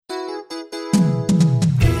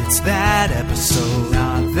It's that episode,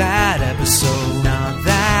 not that episode, not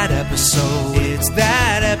that episode. It's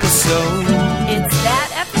that episode. It's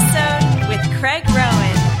that episode with Craig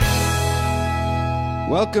Rowan.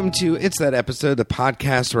 Welcome to It's That Episode, the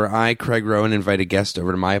podcast where I, Craig Rowan, invite a guest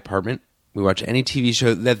over to my apartment. We watch any TV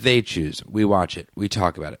show that they choose. We watch it. We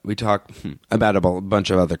talk about it. We talk about a bunch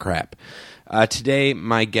of other crap. Today,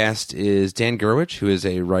 my guest is Dan Gurewitch, who is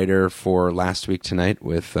a writer for Last Week Tonight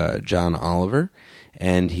with John Oliver.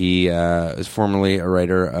 And he is formerly a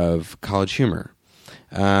writer of College Humor.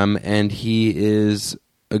 And he is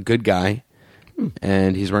a good guy.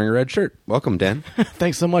 And he's wearing a red shirt. Welcome, Dan.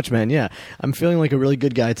 Thanks so much, man. Yeah, I'm feeling like a really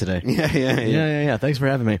good guy today. Yeah. Thanks for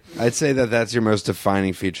having me. I'd say that that's your most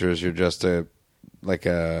defining feature is you're just a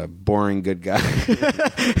boring good guy.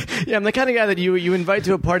 Yeah, I'm the kind of guy that you invite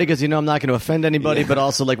to a party because you know I'm not going to offend anybody, but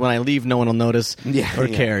also like when I leave, no one will notice or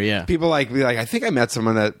care. Yeah, people be like, I think I met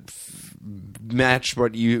someone that matched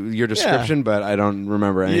what your description, but I don't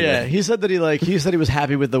remember anything. Yeah, he said that he said he was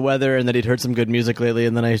happy with the weather and that he'd heard some good music lately,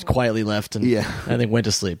 and then I quietly left and I think went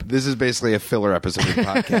to sleep. This is basically a filler episode of the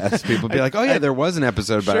podcast. People be like, oh yeah, there was an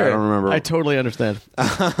episode, but sure, I don't remember. I totally understand.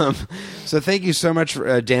 So thank you so much,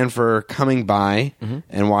 Dan, for coming by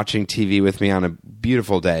and watching TV with me on a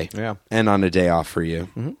beautiful day and on a day off for you.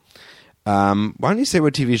 Why don't you say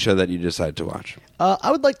what TV show that you decided to watch? I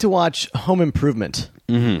would like to watch Home Improvement.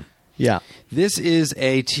 Yeah. This is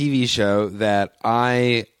a TV show that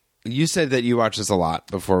you said that you watch this a lot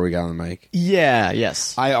before we got on the mic. Yeah,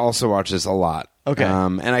 yes. I also watch this a lot. Okay.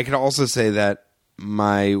 And I could also say that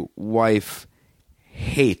my wife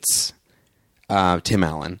hates Tim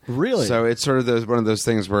Allen. Really? So it's sort of one of those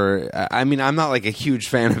things where, I mean, I'm not like a huge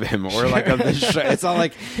fan of him or like of the show. It's not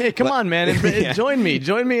like, hey, come on, man. Join me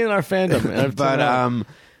in our fandom.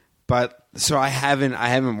 But so I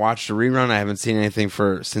haven't watched a rerun. I haven't seen anything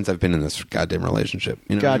since I've been in this goddamn relationship.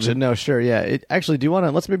 You know gotcha. What I mean? No, sure. Yeah. Actually, do you want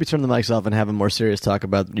to? Let's maybe turn the mics off and have a more serious talk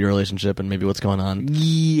about your relationship and maybe what's going on.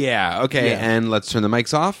 Yeah. Okay. Yeah. And let's turn the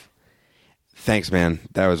mics off. Thanks, man.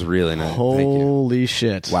 That was really nice. Holy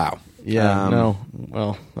shit! Wow. Yeah. No.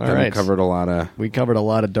 Well. All right. We covered a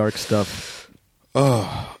lot of dark stuff.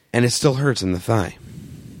 Oh, and it still hurts in the thigh.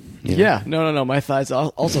 Yeah. No. My thighs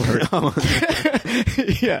also hurt.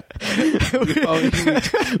 Yeah.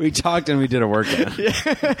 We talked and we did a workout.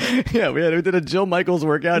 Yeah. We did a Jill Michaels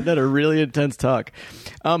workout and had a really intense talk.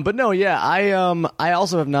 But no, yeah. I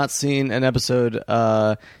also have not seen an episode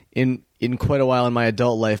in quite a while in my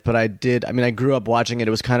adult life, but I did. I mean, I grew up watching it.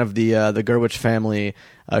 It was kind of the Gurewitch family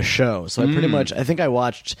show. So I think I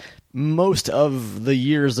watched most of the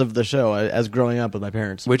years of the show as growing up with my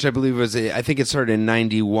parents. Which I believe I think it started in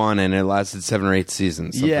 91 and it lasted 7 or 8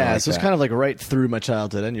 seasons. Yeah, like so it's kind of like right through my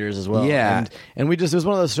childhood and yours as well. Yeah. And it was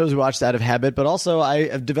one of those shows we watched out of habit, but also I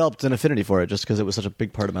have developed an affinity for it just because it was such a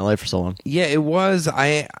big part of my life for so long. Yeah, it was.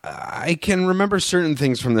 I can remember certain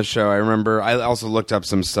things from the show. I also looked up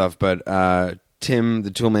some stuff, but Tim the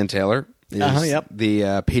Toolman Taylor is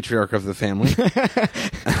the patriarch of the family.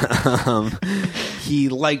 He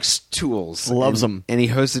likes tools. Loves them. And he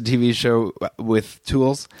hosts a TV show with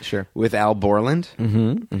tools. Sure. With Al Borland,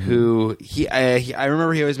 who I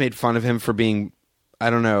remember he always made fun of him for being, I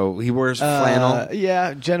don't know, he wears flannel.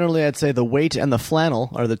 Yeah, generally I'd say the weight and the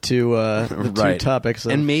flannel are the two two topics.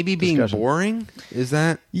 And maybe being boring? Is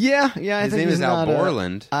that? Yeah. His name is Al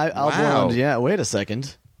Borland. Al Borland, yeah. Wait a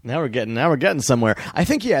second. Now we're getting somewhere. I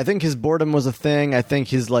think his boredom was a thing. I think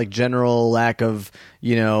his like general lack of,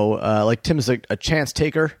 like Tim's a chance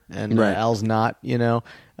taker and Al's not, But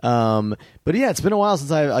yeah, it's been a while since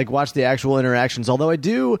I like watched the actual interactions. Although I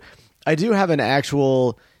do have an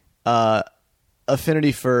actual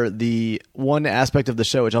affinity for the one aspect of the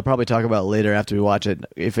show, which I'll probably talk about later after we watch it,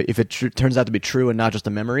 if it turns out to be true and not just a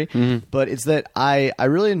memory. But it's that I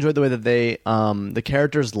really enjoyed the way that they the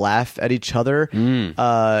characters laugh at each other in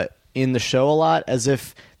the show a lot, as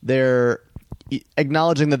if they're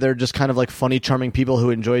acknowledging that they're just kind of like funny, charming people who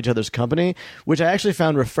enjoy each other's company, which I actually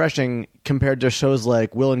found refreshing compared to shows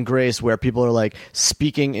like Will and Grace, where people are like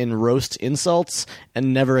speaking in roast insults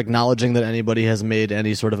and never acknowledging that anybody has made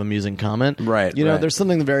any sort of amusing comment. Right. There's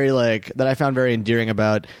something very like that I found very endearing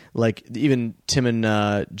about like even Tim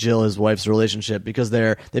and Jill, his wife's relationship, because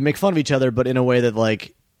they make fun of each other, but in a way that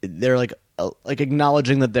like they're like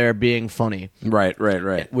acknowledging that they're being funny. Right.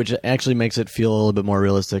 Which actually makes it feel a little bit more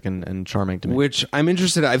realistic and charming to me. Which I'm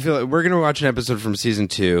interested in. I feel like we're going to watch an episode from season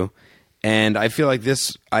 2, and I feel like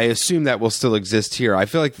I assume that will still exist here. I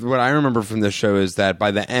feel like what I remember from this show is that by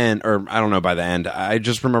the end, or I don't know by the end, I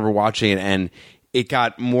just remember watching it and it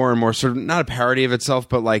got more and more sort of, not a parody of itself,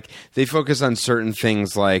 but like they focus on certain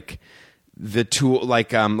things like the tool,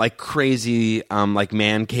 like crazy like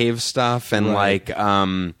man cave stuff, and Right.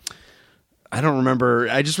 I don't remember.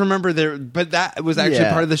 I just remember there, but that was actually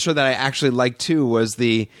part of the show that I actually liked too. Was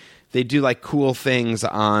they do like cool things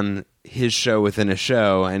on his show within a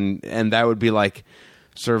show, and that would be like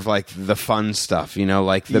sort of like the fun stuff,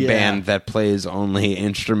 like the band that plays only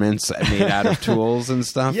instruments made out of tools and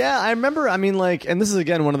stuff. Yeah, I remember. I mean, like, and this is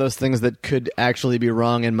again one of those things that could actually be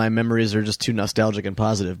wrong, and my memories are just too nostalgic and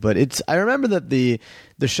positive. But I remember that the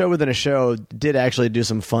show within a show did actually do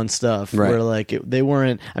some fun stuff. Right. Where like they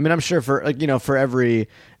weren't. I mean, I'm sure for for every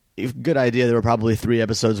good idea, there were probably 3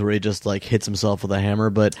 episodes where he just like hits himself with a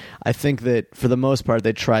hammer. But I think that for the most part,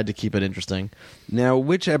 they tried to keep it interesting. Now,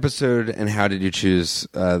 which episode and how did you choose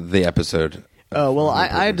the episode? Oh, well,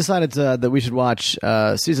 I decided that we should watch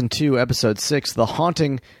Season 2, Episode 6, The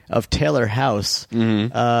Haunting of Taylor House,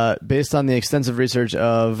 based on the extensive research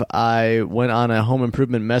of I went on a home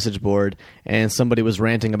improvement message board, and somebody was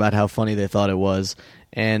ranting about how funny they thought it was.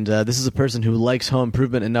 And this is a person who likes home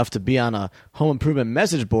improvement enough to be on a home improvement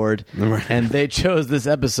message board, and they chose this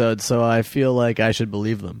episode, so I feel like I should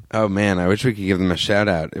believe them. Oh man, I wish we could give them a shout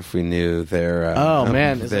out if we knew their.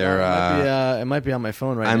 It might be on my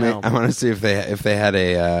phone right now. I want to see if they had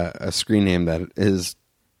a screen name that is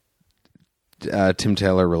Tim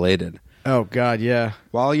Taylor related. Oh God, yeah.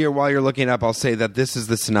 While you're looking it up, I'll say that this is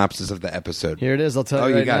the synopsis of the episode. Here it is. I'll tell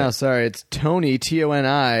you right now. Sorry, it's Tony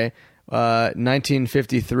Toni.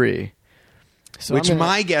 1953. So which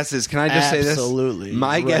my guess is, can I just say this? Absolutely.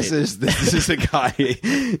 My guess is this is a guy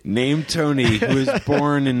named Tony who was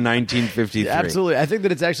born in 1953. Absolutely. I think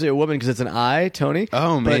that it's actually a woman because it's an I, Tony.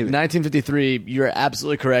 Oh, maybe. But 1953, you're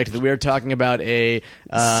absolutely correct that we are talking about a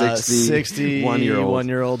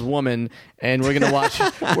 61-year-old woman, and we're gonna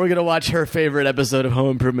watch her favorite episode of Home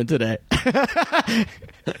Improvement today.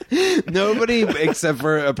 Nobody except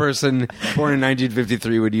for a person born in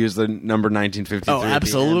 1953 would use the number 1953. Oh,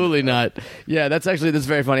 absolutely not. Yeah, that's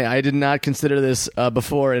very funny. I did not consider this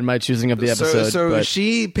before in my choosing of the episode. So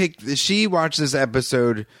she watched this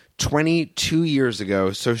episode 22 years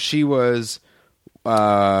ago. So she was in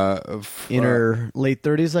her late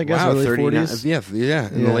 30s, I guess, wow, early 40s. Yeah,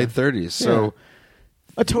 in the late 30s. So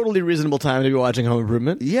a totally reasonable time to be watching Home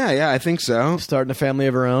Improvement. Yeah, I think so. Starting a family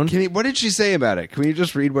of her own. What did she say about it? Can we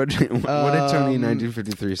just read what did Tony in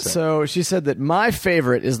 1953 say? So she said that my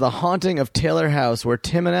favorite is The Haunting of Taylor House, where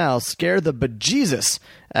Tim and Al scare the bejesus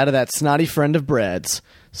out of that snotty friend of Brad's.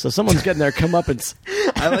 So someone's getting their comeuppance.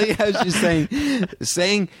 I like how she's saying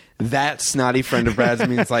that snotty friend of Brad's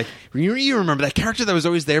means like you remember that character that was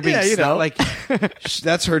always there being like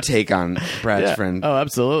that's her take on Brad's friend. Oh,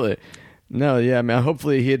 absolutely. No, yeah, I mean,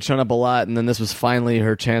 hopefully he had shown up a lot, and then this was finally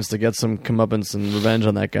her chance to get some comeuppance and revenge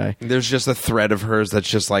on that guy. There's just a thread of hers that's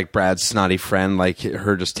just like Brad's snotty friend, like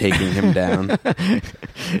her just taking him down.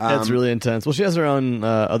 That's really intense. Well, she has her own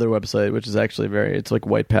other website, which is actually it's like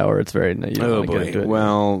white power. It's very. You don't boy. Get into it.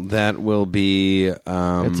 Well, that will be. It's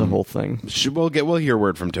a whole thing. We'll hear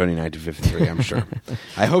word from Tony 1953. I'm sure.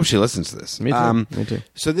 I hope she listens to this. Me too. Me too.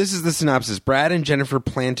 So this is the synopsis. Brad and Jennifer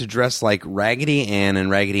plan to dress like Raggedy Ann and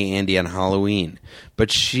Raggedy Andy on Halloween,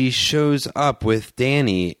 but she shows up with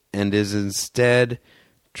Danny and is instead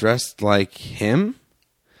dressed like him?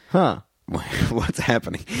 Huh. What's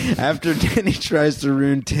happening? After Danny tries to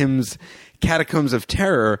ruin Tim's Catacombs of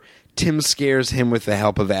Terror, Tim scares him with the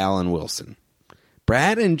help of Alan Wilson.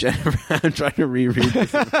 Brad and Jennifer. I'm trying to reread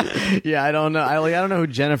this. Yeah, I don't know. I don't know who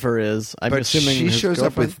Jennifer is. I'm assuming she shows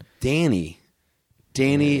girlfriend? up with Danny.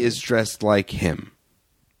 Danny is dressed like him.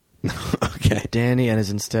 Okay. Danny and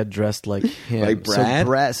is instead dressed like him. Like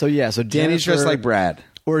Brad? So Jennifer, Danny's dressed like Brad.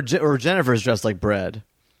 Or Jennifer's dressed like Brad.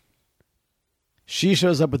 She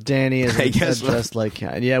shows up with Danny and is dressed like...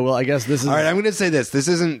 Yeah, well, I guess this is... All right, I'm going to say this. This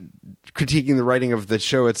isn't critiquing the writing of the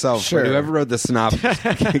show itself. Sure. But whoever wrote the synopsis...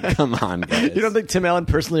 Come on, guys. You don't think Tim Allen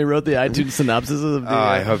personally wrote the iTunes synopsis of the...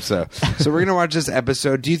 I hope so. So we're going to watch this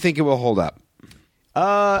episode. Do you think it will hold up?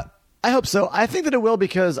 I hope so. I think that it will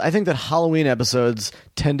because I think that Halloween episodes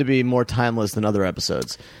tend to be more timeless than other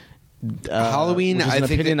episodes. Halloween, which is I an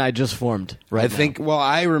think opinion I just formed. Right, I think. Well,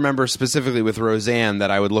 I remember specifically with Roseanne that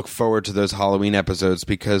I would look forward to those Halloween episodes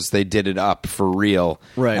because they did it up for real.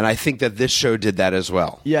 Right, and I think that this show did that as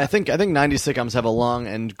well. Yeah, I think 90s sitcoms have a long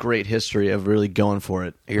and great history of really going for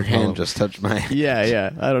it. Your hand just touched my. Yeah.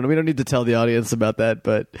 I don't know. We don't need to tell the audience about that,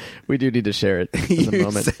 but we do need to share it in the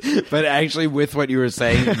moment. But actually, with what you were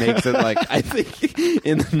saying, it makes it like I think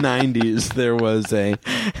in the 90s there was a.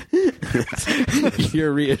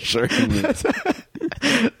 You're reassuring me.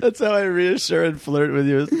 That's how I reassure and flirt with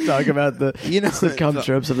you. Is talk about the sitcom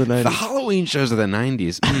tropes of the 90s. The Halloween shows of the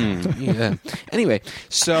 90s. Yeah. Anyway,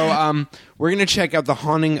 so we're going to check out The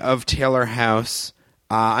Haunting of Taylor House.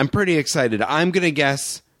 I'm pretty excited. I'm going to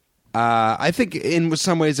guess... I think in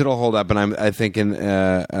some ways it'll hold up, and I think in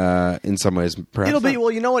some ways perhaps it'll be not.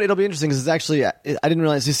 well. You know what? It'll be interesting because it's actually I didn't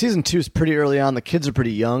realize season 2 is pretty early on. The kids are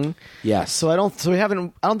pretty young. Yes. So I don't think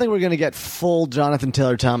we're going to get full Jonathan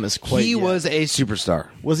Taylor Thomas quite. He yet. was a superstar.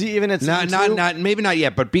 Was he even at season 2? Not maybe not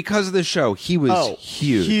yet, but because of the show, he was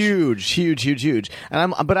huge.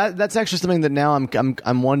 And that's actually something that now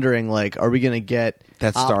I'm wondering, like, are we going to get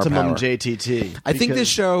that star optimum power. JTT? I think this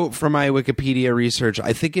show, from my Wikipedia research,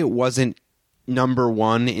 I think it wasn't number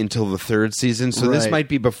 1 until the 3rd season, so this might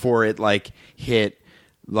be before it hit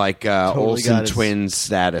Totally Olsen twins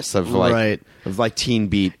status of teen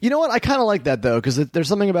beat. You know what? I kind of like that though, because there's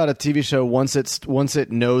something about a TV show once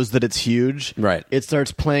it knows that it's huge, right? It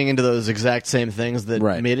starts playing into those exact same things that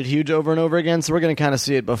made it huge over and over again. So we're going to kind of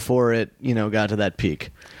see it before it got to that peak,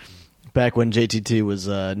 back when JTT was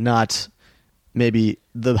not maybe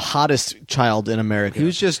the hottest child in America. He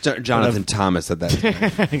was just Jonathan Thomas at that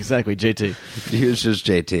time. Exactly, JT. He was just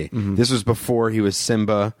JT. Mm-hmm. This was before he was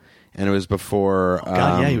Simba, and it was before...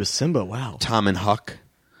 he was Simba, wow. Tom and Huck.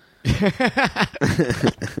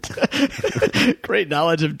 Great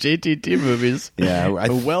knowledge of JTT movies. Yeah.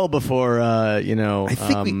 Well before, I think I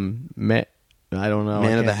don't know.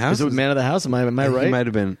 Man of the House? Is it Man of the House? Am I right? He might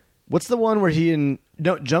have been. What's the one where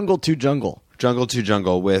Jungle to Jungle? Jungle to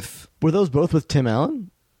Jungle with... Were those both with Tim Allen?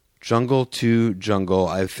 Jungle to Jungle,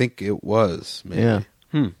 I think it was. Maybe. Yeah.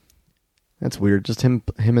 That's weird. Just him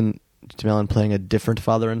and Tim Allen playing a different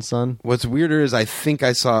father and son. What's weirder is I think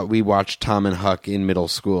we watched Tom and Huck in middle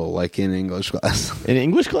school, like in English class. In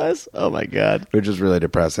English class? Oh my God. Which is really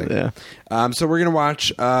depressing. Yeah. So we're going to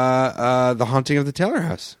watch The Haunting of the Taylor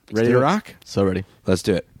House. Ready to rock? So ready. Let's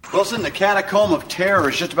do it. Wilson, the catacomb of terror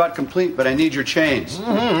is just about complete, but I need your chains.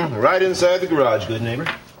 Mm-hmm. Right inside the garage, good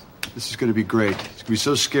neighbor. This is going to be great. It's going to be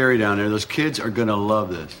so scary down there. Those kids are going to love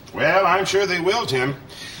this. Well, I'm sure they will, Tim.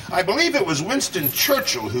 I believe it was Winston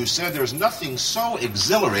Churchill who said there's nothing so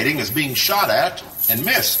exhilarating as being shot at and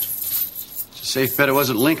missed. It's a safe bet it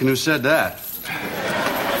wasn't Lincoln who said that.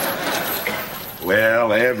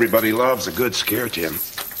 Well, everybody loves a good scare, Tim.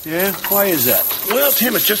 Yeah? Why is that? Well,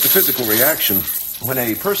 Tim, it's just a physical reaction. When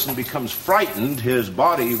a person becomes frightened, his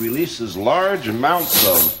body releases large amounts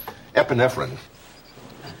of epinephrine.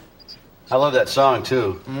 I love that song,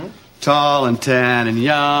 too. Mm-hmm. Tall and tan and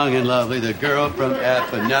young and lovely, the girl from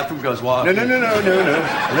epinephrine goes walking.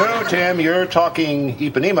 No, Tim, you're talking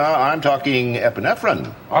Ipanema, I'm talking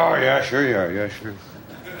epinephrine. Oh, yeah, sure you are. Yeah, sure.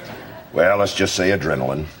 Well, let's just say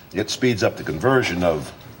adrenaline. It speeds up the conversion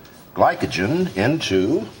of glycogen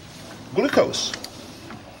into glucose.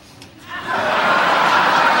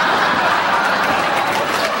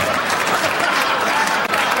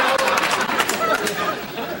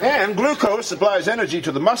 And glucose supplies energy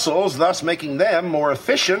to the muscles, thus making them more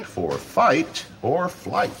efficient for fight or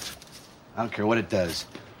flight. I don't care what it does.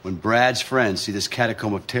 When Brad's friends see this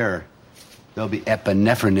catacomb of terror, there'll be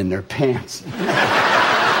epinephrine in their pants.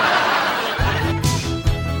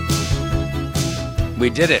 We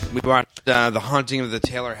did it. We watched The Haunting of the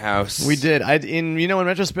Taylor House. We did. In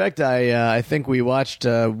retrospect, I think we watched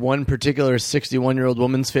one particular 61-year-old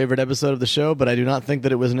woman's favorite episode of the show, but I do not think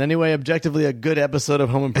that it was in any way objectively a good episode of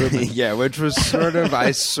Home Improvement. Yeah, which was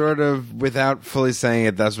without fully saying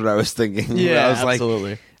it, that's what I was thinking. Yeah, I was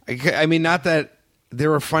absolutely. I mean, not that there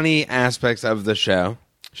were funny aspects of the show.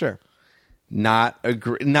 Sure. Not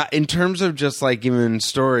in terms of just even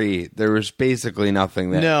story, there was basically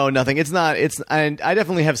nothing there. No, nothing. It's not. I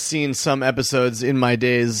definitely have seen some episodes in my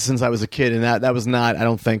days since I was a kid, and that was not, I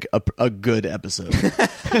don't think, a good episode.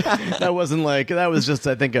 That was just,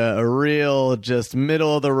 I think, a real just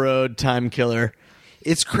middle of the road time killer.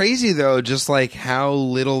 It's crazy though, just how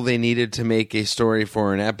little they needed to make a story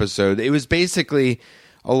for an episode. It was basically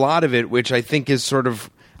a lot of it, which I think is sort of,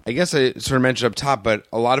 I guess I sort of mentioned up top, but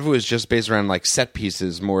a lot of it was just based around set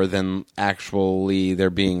pieces more than actually there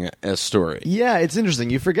being a story. Yeah, it's interesting.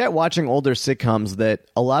 You forget watching older sitcoms that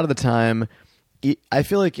a lot of the time, I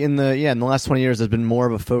feel like in the last 20 years, there's been more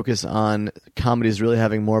of a focus on comedies really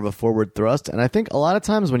having more of a forward thrust. And I think a lot of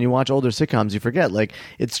times when you watch older sitcoms, you forget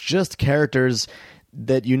it's just characters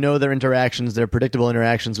that their interactions, their predictable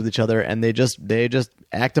interactions with each other, and they just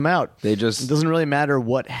act them out. It doesn't really matter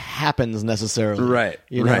what happens necessarily. Right.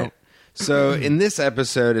 Right. So in this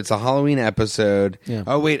episode, it's a Halloween episode. Yeah.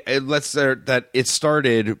 Oh wait, let's start that it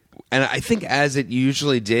started, and I think as it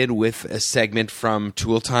usually did with a segment from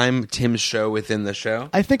Tool Time, Tim's show within the show.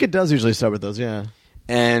 I think it does usually start with those. Yeah.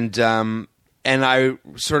 and I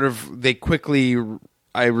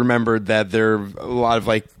I remembered that there are a lot of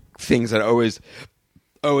like things that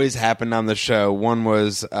always happened on the show. One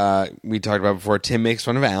was we talked about before. Tim makes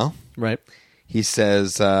fun of Al. Right. He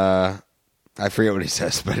says, I forget what he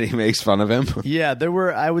says, but he makes fun of him. Yeah, there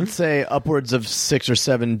were, I would say, upwards of 6 or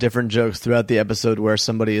 7 different jokes throughout the episode where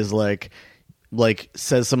somebody is like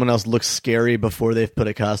says someone else looks scary before they've put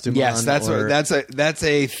a costume on. Yes, that's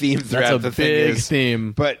a theme throughout. That's a big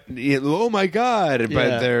theme. But oh my god!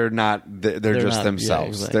 But they're not. They're just not,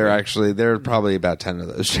 themselves. yeah, exactly. There are probably about 10 of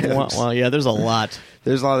those jokes. Well, yeah, there's a lot.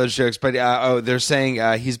 There's a lot of those jokes, but they're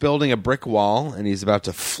saying he's building a brick wall and he's about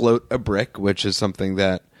to float a brick, which is something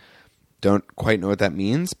that don't quite know what that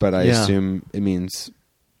means, but I assume it means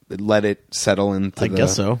let it settle into the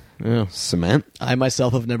guess so. Yeah. Cement. I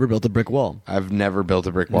myself have never built a brick wall. I've never built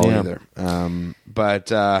a brick wall either.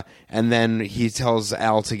 But and then he tells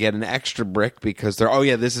Al to get an extra brick because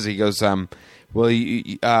he goes,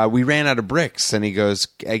 we ran out of bricks, and he goes,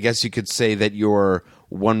 I guess you could say that you're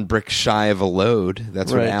one brick shy of a load.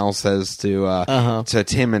 That's what Al says to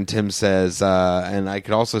Tim, and Tim says, and I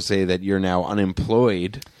could also say that you're now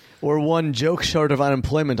unemployed. Or one joke short of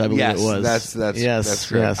unemployment, I believe it was. That's correct.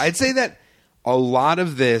 Yes. I'd say that a lot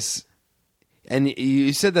of this, and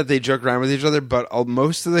you said that they joke around with each other, but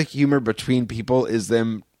most of the humor between people is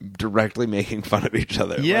them directly making fun of each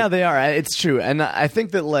other. Yeah, they are. It's true. And I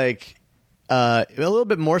think that, a little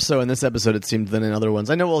bit more so in this episode, it seemed, than in other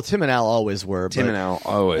ones. I know, Tim and Al always were. Tim and Al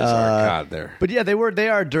always are. God, there. But yeah, they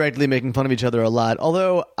are directly making fun of each other a lot.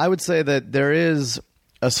 Although, I would say that there is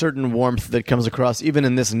a certain warmth that comes across even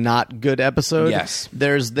in this not good episode. Yes.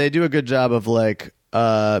 They do a good job of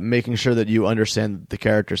making sure that you understand the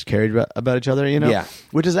characters cared about each other, Yeah.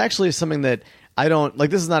 Which is actually something that I don't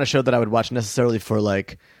like. This is not a show that I would watch necessarily for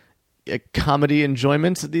a comedy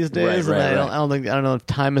enjoyment these days. Right, and I don't know if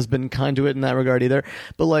time has been kind to it in that regard either.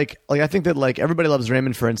 But I think that Everybody Loves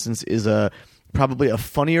Raymond, for instance, is probably a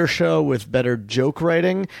funnier show with better joke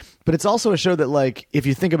writing, but it's also a show that if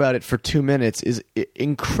you think about it for 2 minutes is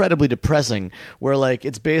incredibly depressing, where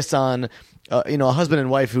it's based on a husband and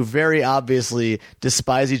wife who very obviously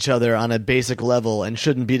despise each other on a basic level and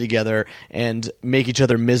shouldn't be together and make each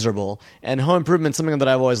other miserable. And Home Improvement, something that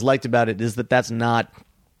I've always liked about it is that that's not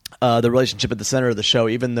the relationship at the center of the show.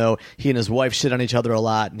 Even though he and his wife shit on each other a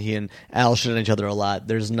lot, and he and Al shit on each other a lot,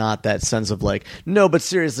 there's not that sense of no, but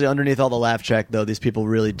seriously, underneath all the laugh track, though, these people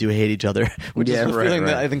really do hate each other, which is a feeling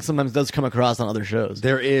that I think sometimes does come across on other shows.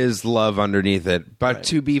 There is love underneath it, but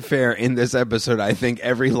to be fair, in this episode, I think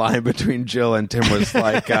every line between Jill and Tim was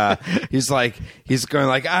he's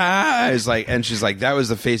going and she's like, that was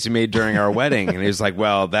the face you made during our wedding, and he's like,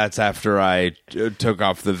 well, that's after I took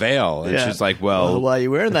off the veil, and she's like, well, why are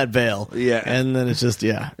you wearing that veil? Yeah. And then it's just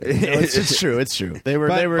it's true. They were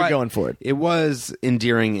going for it. It was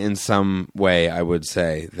endearing in some way, I would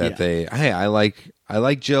say, that I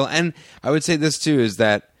like Jill. And I would say this too, is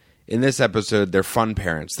that in this episode they're fun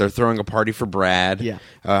parents. They're throwing a party for Brad,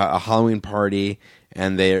 a Halloween party,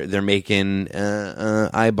 and they're making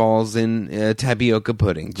eyeballs in tapioca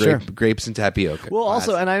pudding, grapes and tapioca. Well,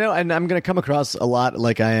 also, and I know, and I'm going to come across a lot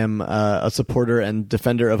like I am a supporter and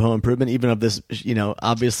defender of Home Improvement, even of this,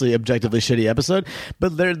 obviously objectively shitty episode.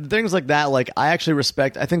 But there are things like that. I actually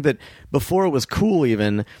respect. I think that before it was cool,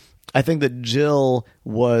 even I think that Jill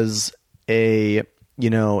was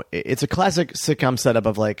it's a classic sitcom setup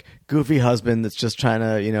of goofy husband that's just trying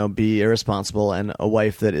to, be irresponsible, and a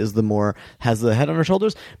wife that has the head on her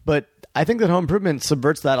shoulders. But I think that Home Improvement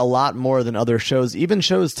subverts that a lot more than other shows. Even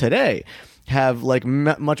shows today have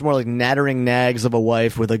much more nattering nags of a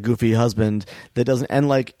wife with a goofy husband that doesn't.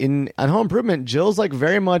 And on Home Improvement, Jill's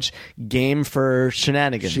very much game for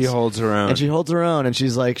shenanigans. She holds her own, and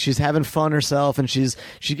she's having fun herself, and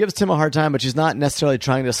she gives Tim a hard time, but she's not necessarily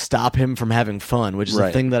trying to stop him from having fun, which is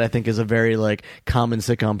a thing that I think is a very common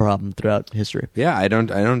sitcom problem throughout history. Yeah, I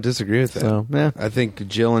don't disagree with that. So, yeah. I think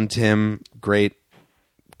Jill and Tim, great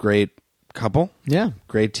couple. Yeah,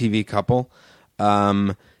 great TV couple.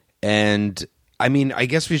 And I mean, I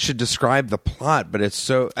guess we should describe the plot, but it's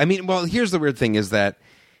so. I mean, well, here's the weird thing: is that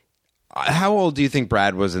how old do you think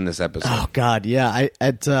Brad was in this episode? Oh God, yeah.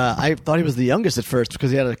 I thought he was the youngest at first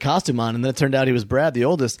because he had a costume on, and then it turned out he was Brad, the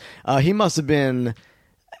oldest. He must have been.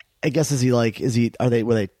 I guess were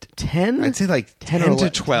they 10? I'd say 10 to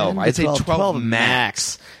 12. I'd say 12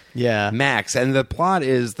 max. Yeah, max. And the plot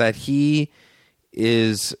is that he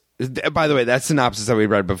is. By the way, that synopsis that we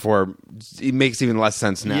read before, it makes even less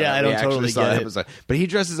sense now. Yeah, I don't totally get it. But he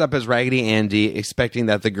dresses up as Raggedy Andy, expecting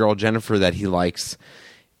that the girl Jennifer that he likes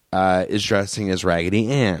is dressing as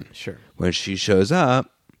Raggedy Ann. Sure. When she shows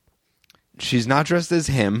up, She's not dressed as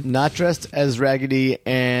him. Not dressed as Raggedy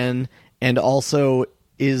Ann, and also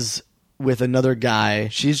is with another guy.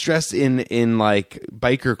 She's dressed in like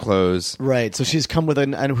biker clothes. Right. So she's come with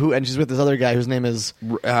and she's with this other guy whose name is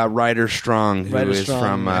Ryder Strong, who Ryder is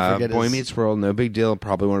Strong, from Boy Meets World. No big deal.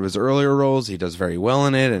 Probably one of his earlier roles. He does very well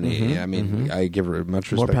in it, and I give her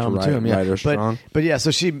much respect to Ryder Strong. But yeah,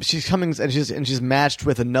 so she's coming and she's matched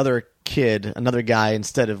with another kid, another guy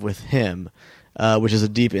instead of with him. Which is a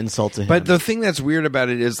deep insult to him. But the thing that's weird about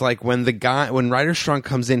it is like when Ryder Strong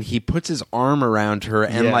comes in, he puts his arm around her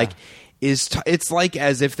and like it's like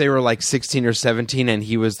as if they were like 16 or 17 and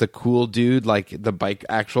he was the cool dude, like the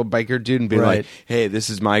actual biker dude, and be like, hey, this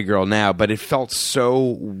is my girl now. But it felt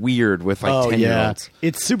so weird with like 10-year-olds.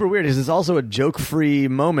 It's super weird because it's also a joke-free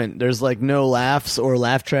moment. There's like no laughs or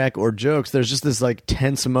laugh track or jokes. There's just this like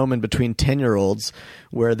tense moment between 10-year-olds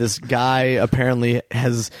where this guy apparently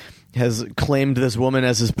has claimed this woman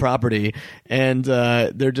as his property, and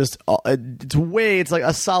they're just it's like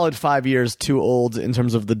a solid 5 years too old in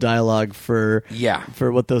terms of the dialogue for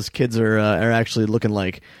what those kids are actually looking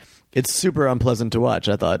like. It's super unpleasant to watch,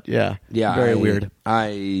 I thought. Very weird.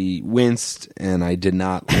 I winced and I did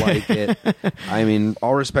not like it. I mean,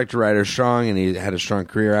 all respect to Ryder Strong, and he had a strong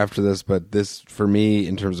career after this, but this, for me,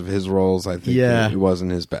 in terms of his roles, I think it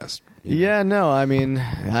wasn't his best. Yeah, no, I mean,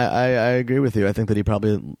 I agree with you. I think that he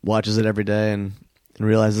probably watches it every day and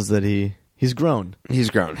realizes that he's grown. He's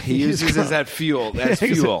grown. He uses it as fuel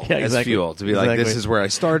to be like, this is where I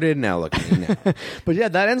started, now look at me now. But yeah,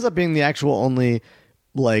 that ends up being the actual only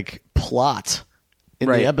like plot in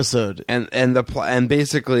the episode. And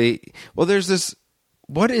basically, well, there's this.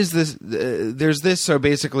 What is this? There's this. So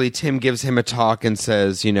basically, Tim gives him a talk and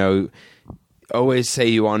says, always say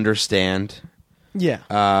you understand.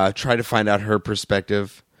 Yeah. Try to find out her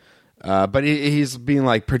perspective. But he's being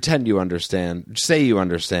like, pretend you understand. Say you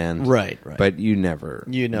understand. Right. But you never.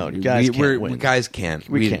 Guys can't win. Guys can't.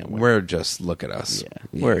 We can't win. We're just, look at us. Yeah,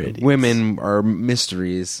 we're idiots. Women are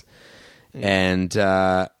mysteries.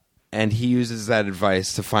 Yeah. And he uses that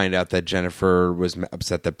advice to find out that Jennifer was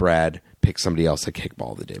upset that Brad picked somebody else to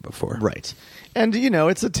kickball the day before. Right. And,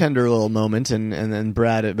 it's a tender little moment, and then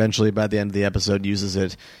Brad eventually, by the end of the episode, uses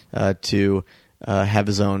it to have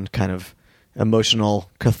his own kind of emotional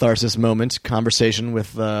catharsis moment, conversation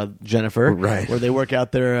with Jennifer, right, where they work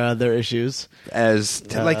out their issues.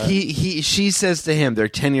 She says to him, they're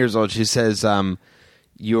 10 years old, she says,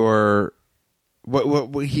 she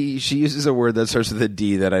uses a word that starts with a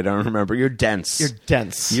D that I don't remember. You're dense. You're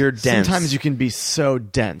dense. Sometimes you can be so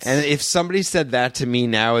dense. And if somebody said that to me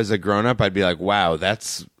now as a grown-up, I'd be like, wow,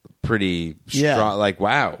 that's pretty strong. Like,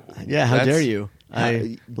 wow. Yeah, how dare you?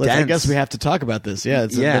 I guess we have to talk about this. Yeah,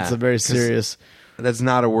 it's a very serious... That's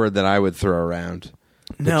not a word that I would throw around.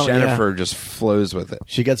 But Jennifer just flows with it.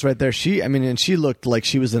 She gets right there. And she looked like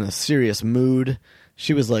she was in a serious mood.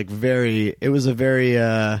 She was like it was a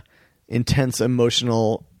very... intense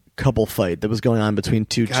emotional couple fight that was going on between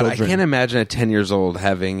two children. I can't imagine at 10 years old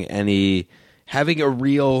having a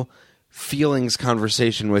real feelings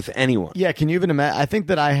conversation with anyone. Yeah, can you even imagine? I think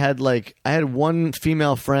that I had one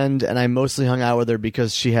female friend, and I mostly hung out with her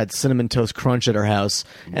because she had Cinnamon Toast Crunch at her house,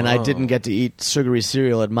 and I didn't get to eat sugary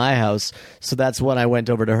cereal at my house, so that's when I went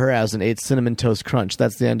over to her house and ate Cinnamon Toast Crunch.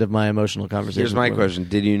 That's the end of my emotional conversation. Here's my question.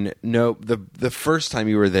 Did you know the first time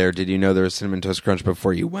you were there, did you know there was Cinnamon Toast Crunch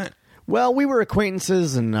before you went? Well, we were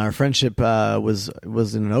acquaintances, and our friendship was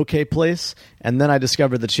in an okay place. And then I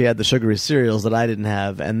discovered that she had the sugary cereals that I didn't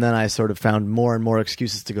have, and then I sort of found more and more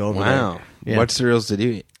excuses to go over there. Wow. Yeah. What cereals did you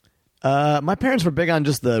eat? My parents were big on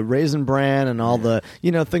just the Raisin Bran and all the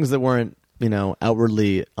things that weren't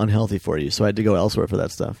outwardly unhealthy for you. So I had to go elsewhere for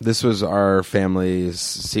that stuff. This was our family's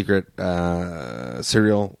secret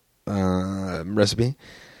cereal recipe.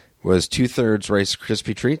 Was 2/3 Rice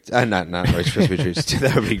Krispie treats. Not Rice Krispie treats.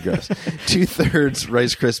 That would be gross. 2/3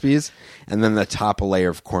 Rice Krispies, and then the top layer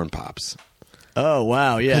of Corn Pops. Oh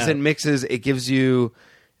wow! Yeah, because it gives you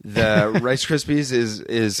the Rice Krispies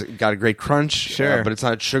is got a great crunch, sure, but it's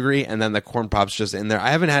not sugary, and then the Corn Pops just in there. I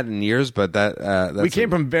haven't had it in years, but that's we came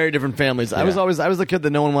from very different families. Yeah. I was the kid that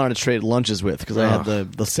no one wanted to trade lunches with because I had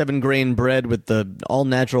the 7-grain bread with the all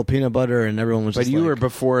natural peanut butter, and everyone was. But you were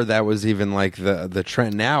before that was even like the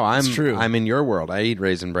trend. Now I'm in your world. I eat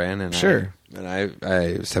Raisin Bran and sure, I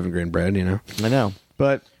 7-grain bread. I know,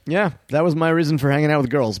 but yeah, that was my reason for hanging out with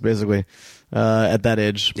girls, basically. At that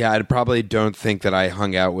age. Yeah, I probably don't think that I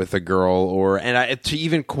hung out with a girl to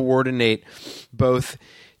even coordinate both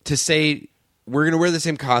to say we're going to wear the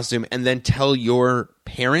same costume and then tell your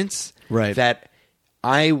parents right. that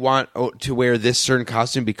I want to wear this certain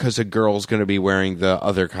costume because a girl's going to be wearing the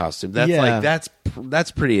other costume. That's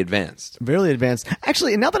that's pretty advanced. Very advanced.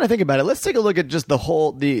 Actually, now that I think about it, let's take a look at just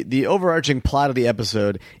the overarching plot of the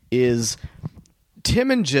episode is Tim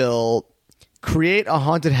and Jill create a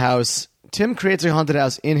haunted house. Tim creates a haunted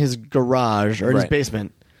house in his garage or in his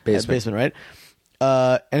basement. Basement, right?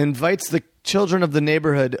 And invites the children of the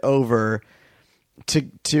neighborhood over to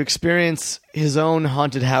experience his own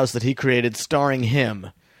haunted house that he created starring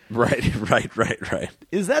him. Right.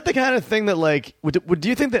 Is that the kind of thing that, like, do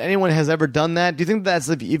you think that anyone has ever done that? Do you think that's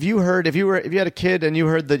if you had a kid and you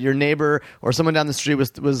heard that your neighbor or someone down the street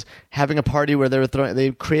was having a party where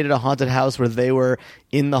they created a haunted house where they were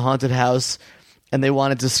in the haunted house and they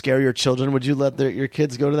wanted to scare your children, would you let your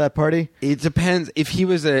kids go to that party? It depends. If he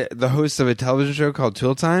was the host of a television show called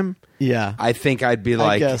Tool Time, yeah, I think I'd be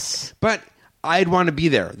like, I guess. But I'd want to be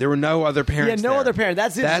there. There were no other parents. Yeah, no there. other parent.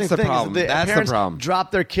 That's the interesting thing. Problem. That's the problem.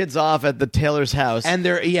 Drop their kids off at the Taylor's house, and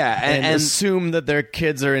and assume that their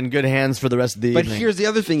kids are in good hands for the rest of the evening. But here's the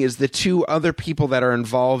other thing: is the two other people that are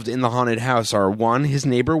involved in the haunted house are one, his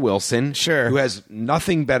neighbor Wilson, sure, who has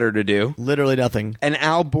nothing better to do, literally nothing, and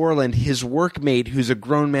Al Borland, his workmate, who's a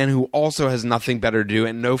grown man who also has nothing better to do,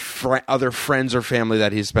 and no other friends or family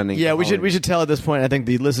that he's spending. Yeah, we should tell at this point, I think,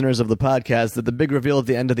 the listeners of the podcast that the big reveal at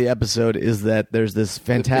the end of the episode is that there's this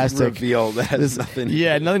fantastic reveal that has nothing to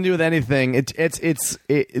do. Nothing to do with anything.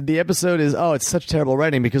 The episode is it's such terrible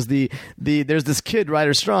writing because there's this kid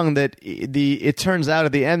Ryder Strong that it turns out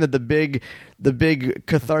at the end that the big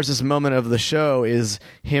catharsis moment of the show is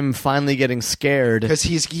him finally getting scared because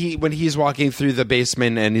when he's walking through the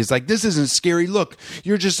basement and he's like, "This isn't scary. Look,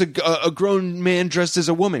 you're just a grown man dressed as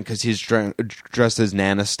a woman," because he's dressed as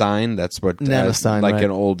Nana Stein. That's what Nana Stein, like right.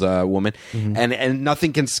 an old woman, and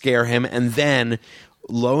nothing can scare him. And then,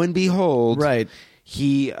 lo and behold, right.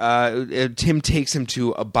 Tim takes him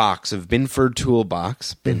to a box of Binford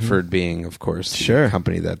Toolbox. Binford being, of course, the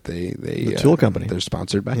company that the tool company they're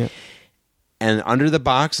sponsored by. Yeah. And under the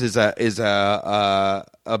box is a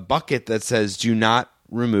bucket that says "Do not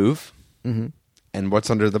remove." Mm-hmm. And what's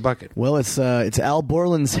under the bucket? Well, it's Al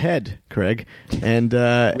Borland's head, Craig, and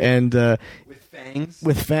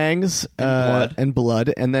with fangs and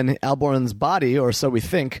blood, and then Al Borland's body, or so we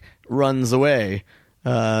think, runs away.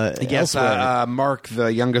 Yes, Mark,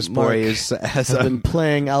 the youngest boy, has been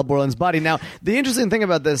playing Al Borland's body. Now, the interesting thing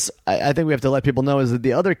about this, I think we have to let people know, is that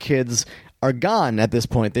the other kids are gone at this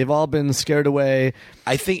point. They've all been scared away.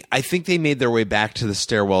 I think they made their way back to the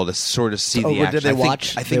stairwell to sort of see the action. Did they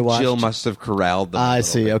watch? I think Jill must have corralled them. I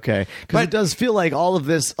see. Bit. Okay, because it does feel like all of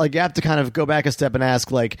this. Like, you have to kind of go back a step and ask,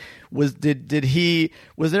 like, was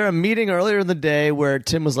there a meeting earlier in the day where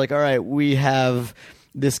Tim was like, "All right, we have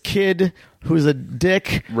this kid who's a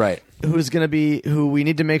dick, right? Who we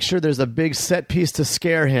need to make sure there's a big set piece to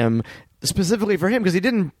scare him, specifically for him, because he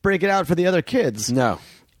didn't break it out for the other kids." No,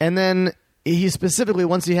 and then. He specifically,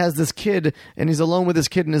 once he has this kid and he's alone with this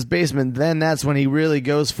kid in his basement, then that's when he really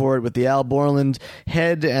goes for it with the Al Borland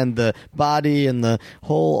head and the body and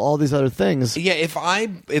all these other things. Yeah, if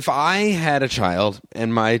I had a child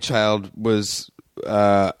and my child was,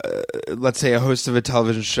 let's say, a host of a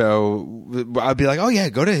television show, I'd be like, "Oh yeah,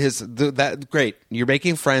 go to that. Great, you're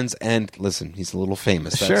making friends, and listen, he's a little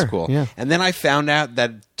famous. That's sure, cool." Yeah. And then I found out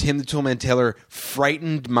that Tim the Toolman Taylor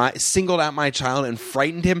singled out my child and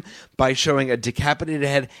frightened him by showing a decapitated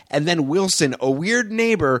head, and then Wilson, a weird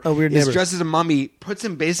neighbor, is dressed as a mummy, puts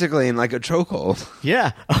him basically in like a chokehold.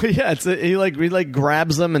 Yeah, he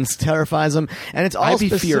grabs them and terrifies them, and it's all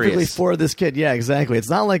specifically for this kid. Yeah, exactly. It's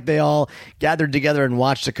not like they all gathered together and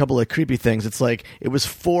watched a couple of creepy things. It's like it was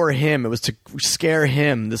for him. It was to scare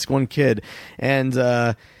him, this one kid, and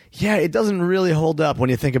it doesn't really hold up when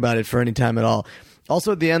you think about it for any time at all.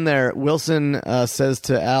 Also, at the end there, Wilson says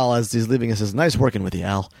to Al as he's leaving, he says, "Nice working with you,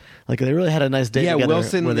 Al." Like, they really had a nice day together.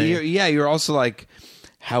 Wilson. You're also like,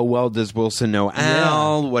 how well does Wilson know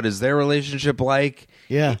Al? What is their relationship like?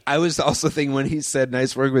 Yeah. I was also thinking when he said,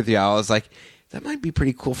 "Nice working with you, Al," I was like, that might be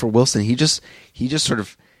pretty cool for Wilson. He just sort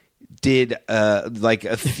of did like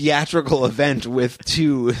a theatrical event with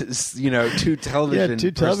two television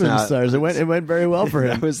stars. It went very well for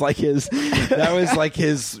him. That was like his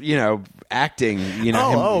acting.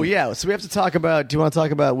 Yeah. So we have to talk about. Do you want to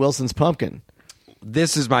talk about Wilson's pumpkin?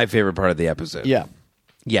 This is my favorite part of the episode. Yeah.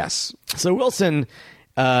 Yes. So Wilson,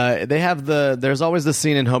 there's always the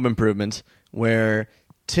scene in Home Improvement where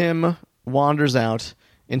Tim wanders out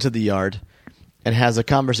into the yard and has a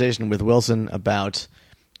conversation with Wilson about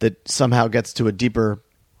that somehow gets to a deeper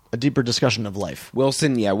a deeper discussion of life.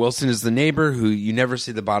 Wilson is the neighbor who you never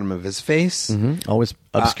see the bottom of his face. Mm-hmm. Always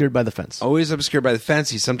obscured by the fence. Always obscured by the fence.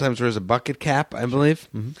 He sometimes wears a bucket cap, I believe.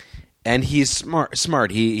 Mm-hmm. And he's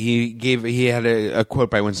smart. He had a quote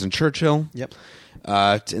by Winston Churchill. Yep.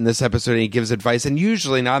 In this episode, he gives advice, and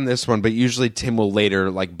usually not in this one, but usually Tim will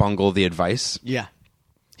later bungle the advice. Yeah.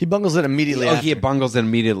 He bungles it immediately. He bungles it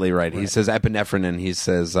immediately, right? He says epinephrine, and he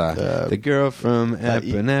says the girl from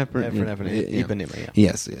epinephrine. Ipanema, yeah.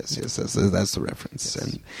 Yes. That's the reference.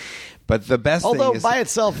 But the best Although thing is... by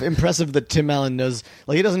itself, impressive that Tim Allen knows...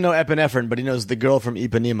 Like, he doesn't know epinephrine, but he knows the girl from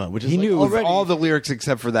Ipanema, which is He like knew already... all the lyrics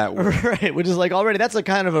except for that word. Right, which is like already... That's a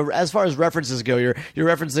kind of a... As far as references go, you're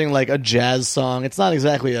referencing like a jazz song. It's not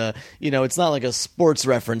exactly a... it's not like a sports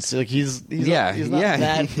reference. Like, he's not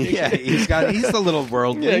that... He's the little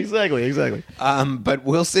worldly. Yeah, exactly. But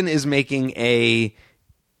Wilson is making a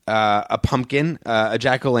pumpkin, a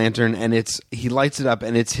jack-o'-lantern, and he lights it up,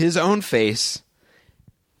 and it's his own face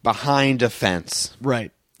behind a fence.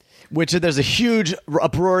 Right. Which there's a huge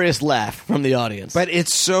uproarious laugh from the audience. But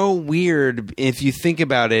it's so weird if you think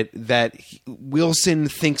about it that Wilson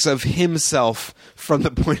thinks of himself from the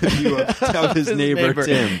point of view of his neighbor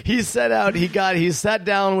Tim. He sat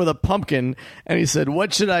down with a pumpkin and he said,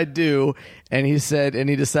 "What should I do?" And he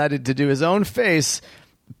decided to do his own face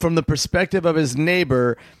from the perspective of his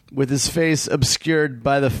neighbor with his face obscured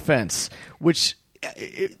by the fence, which...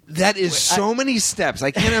 That is so many steps.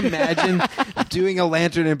 I can't imagine doing a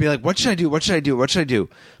lantern and be like, what should I do? What should I do? What should I do?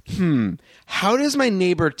 How does my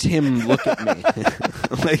neighbor Tim look at me?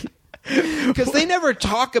 Because they never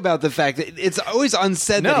talk about the fact that it's always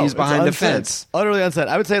unsaid that he's behind the fence. Utterly unsaid.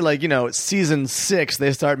 I would say, season 6,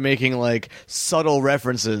 they start making subtle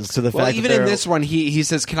references to the fact. Well, even in this one, he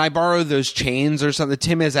says, "Can I borrow those chains or something?"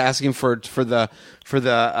 Tim is asking for the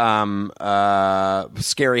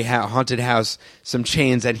scary haunted house some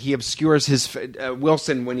chains, and he obscures his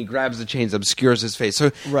Wilson when he grabs the chains obscures his face. So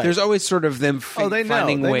there's always sort of them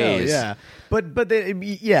finding ways. Yeah. But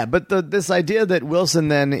this idea that Wilson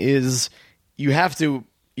then is,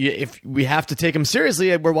 if we have to take him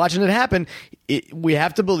seriously, we're watching it happen. We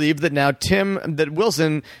have to believe that now that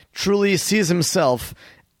Wilson truly sees himself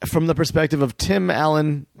from the perspective of Tim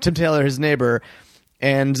Taylor, his neighbor,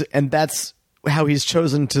 and that's how he's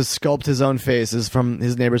chosen to sculpt his own face, is from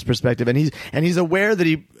his neighbor's perspective, and he's aware that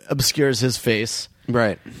he obscures his face.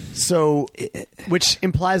 Right. So, which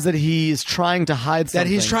implies that he's trying to hide something.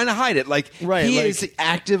 That he's trying to hide it. He is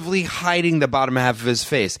actively hiding the bottom half of his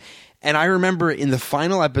face. And I remember in the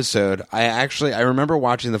final episode, I remember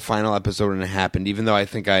watching the final episode when it happened, even though I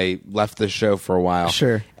think I left the show for a while.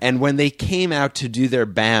 Sure. And when they came out to do their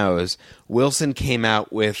bows, Wilson came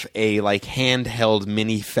out with a handheld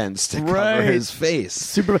mini fence to cover his face.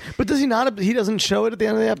 Super. But does he not? He doesn't show it at the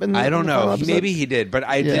end of the episode? I don't know. Maybe he did, but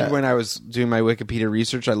I did when I was doing my Wikipedia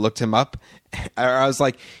research. I looked him up. I was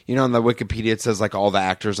like, on the Wikipedia it says all the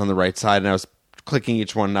actors on the right side, and I was clicking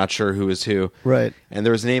each one, not sure who is who. Right. And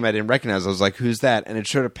there was a name I didn't recognize. I was like, "Who's that?" And it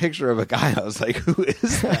showed a picture of a guy. I was like, "Who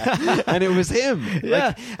is that?" And it was him.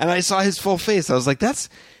 Yeah. And I saw his full face. I was like,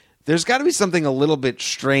 there's got to be something a little bit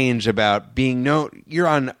strange about being known. You're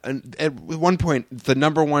on, at one point, the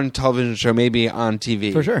number one television show maybe on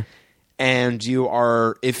TV. For sure. And you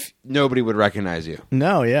are, if nobody would recognize you.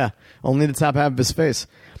 No, yeah. Only the top half of his face.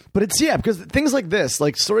 But it's, because things like this,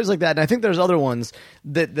 stories like that, and I think there's other ones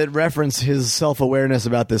that reference his self-awareness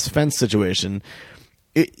about this fence situation.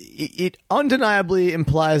 It undeniably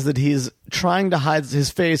implies that he's trying to hide his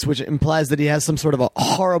face, which implies that he has some sort of a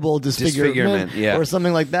horrible disfigurement or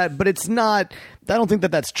something like that. But it's not. I don't think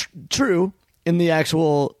that that's true in the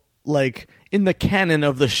actual in the canon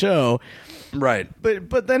of the show. Right.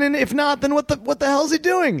 But then if not, then what the hell is he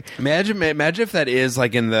doing? Imagine if that is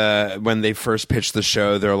when they first pitched the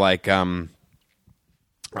show, they're like, oh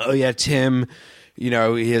yeah, Tim, he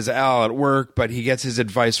has Al at work, but he gets his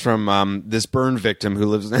advice from this burn victim who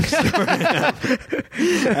lives next door.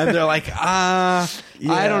 And they're like, I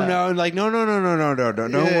don't know. No,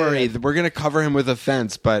 don't worry. We're going to cover him with a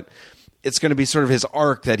fence, but it's going to be sort of his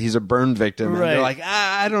arc that he's a burn victim. Right. And they're like,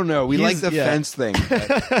 I don't know. We like the fence thing.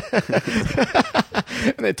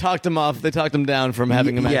 And they talked him off. They talked him down from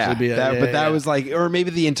having him actually be that was or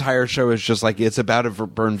maybe the entire show is just it's about a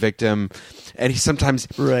burn victim. And he sometimes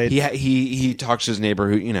he talks to his neighbor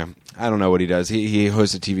who, I don't know what he does. He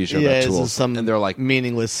hosts a TV show about tools. And they're like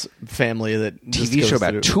meaningless family that TV show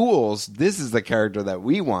about tools. This is the character that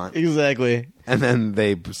we want. Exactly. And then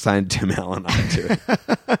they signed Tim Allen onto it.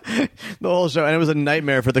 The whole show, and it was a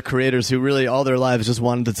nightmare for the creators who really all their lives just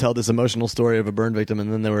wanted to tell this emotional story of a burn victim,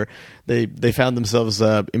 and then they found themselves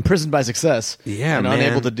imprisoned by success, and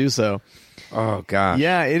unable to do so. Oh gosh.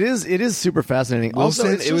 Yeah, it is super fascinating. Wilson,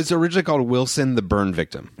 Also, it was originally called Wilson the Burn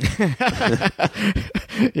Victim.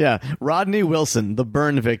 Yeah, Rodney Wilson, the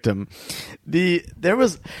burn victim.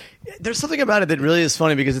 There's something about it that really is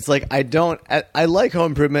funny because it's like I like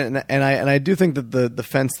Home Improvement and I do think that the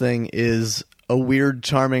fence thing is a weird,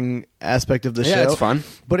 charming aspect of the show. Yeah, it's fun.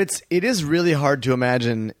 But it is really hard to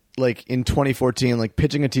imagine, like, in 2014, like,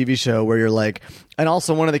 pitching a TV show where you're like, and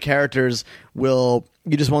also one of the characters you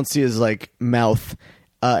just won't see his, like, mouth,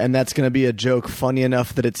 and that's going to be a joke funny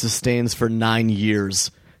enough that it sustains for 9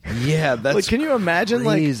 years. Yeah, that's like, can you imagine,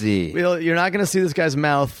 crazy. like, you're not going to see this guy's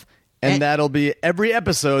mouth, and that'll be every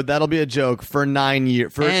episode. That'll be a joke for 9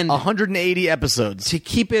 years, for 180 episodes. To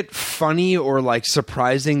keep it funny or like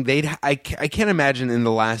surprising, I can't imagine in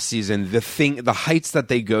the last season the heights that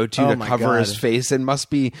they go to cover his face. It must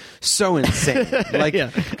be so insane. Like,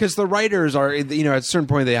 because the writers are, at a certain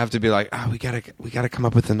point they have to be like, oh, we gotta come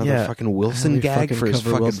up with another fucking Wilson gag for his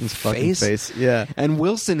fucking face. Yeah, and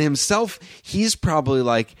Wilson himself, he's probably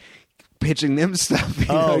like pitching them stuff. He's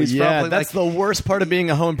probably that's the worst part of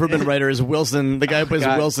being a Home Improvement writer is Wilson, the guy who plays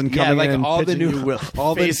Wilson, coming in and all the pitching new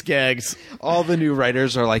face gags. All the new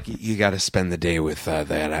writers are like, you got to spend the day with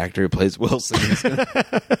that actor who plays Wilson.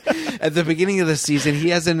 At the beginning of the season, he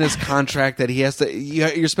has in his contract that he has to.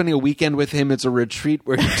 You're spending a weekend with him. It's a retreat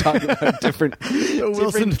where you talk about different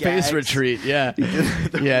Wilson face gags. retreat. Yeah,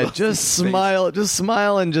 just smile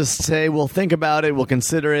and just say, we'll think about it, we'll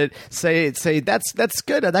consider it. Say that's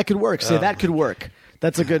good. That could work. Say that could work.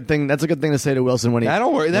 That's a good thing. That's a good thing to say to Wilson when he.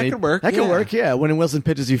 That'll work. That could work. That could work. Yeah, when Wilson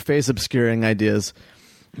pitches you face obscuring ideas.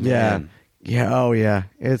 Yeah. Man. Yeah. Oh, yeah.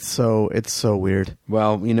 It's so weird.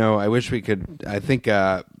 Well, I wish we could. I think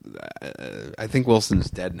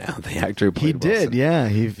Wilson's dead now. The actor who played Wilson. He did. Yeah.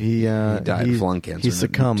 He died of lung cancer. He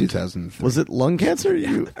succumbed. In 2003. Was it lung cancer?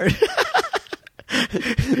 Yeah.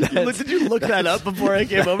 Did you look that up before I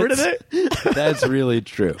came over today? That's really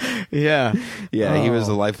true. Yeah. Yeah, he was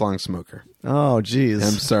a lifelong smoker. Oh, geez.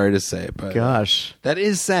 I'm sorry to say, but gosh, that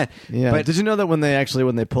is sad. Yeah. But did you know that when they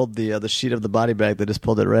pulled the sheet of the body bag, they just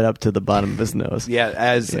pulled it right up to the bottom of his nose?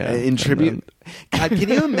 Yeah, in tribute. God, can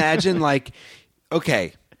you imagine? Like,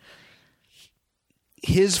 okay,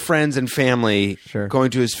 his friends and family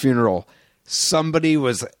going to his funeral.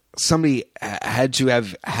 Somebody had to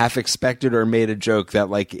have half expected or made a joke that,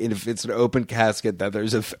 like, if it's an open casket, that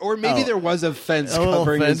there's or maybe there was a fence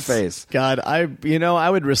covering his face. God, I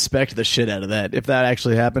would respect the shit out of that. If that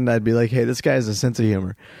actually happened, I'd be like, hey, this guy has a sense of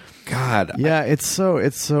humor. God. Yeah, it's so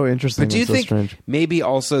interesting. But do you think strange. Maybe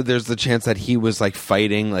also there's the chance that he was like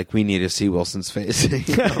fighting, like, we need to see Wilson's face? He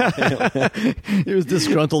was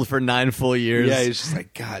disgruntled for 9 full years. Yeah, he's just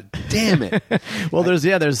like, God damn it. Well, there's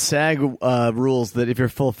SAG rules that if your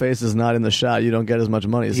full face is not in the shot, you don't get as much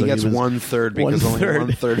money. He gets 1/3 because only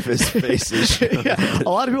 1/3 of his face is shown. Yeah. A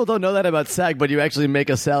lot of people don't know that about SAG, but you actually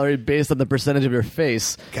make a salary based on the percentage of your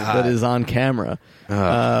face that is on camera.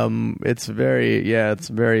 It's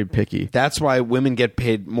very picky. That's why women get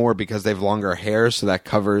paid more, because they have longer hair, so that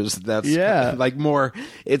covers. Like more.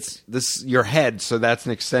 It's your head, so that's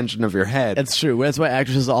an extension of your head. That's true. That's why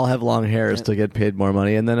actresses all have long hair, is to get paid more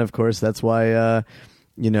money, and then of course that's why.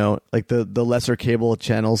 Like the lesser cable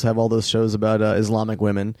channels have all those shows about Islamic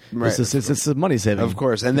women. Right. It's a money saving, of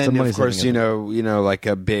course. And then of course like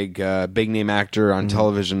a big name actor on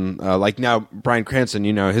television, like now Bryan Cranston.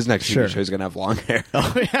 His next TV show is going to have long hair.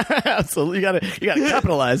 Oh yeah, absolutely. You got to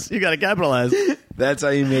capitalize. You got to capitalize. That's how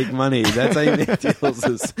you make money. That's how you make deals.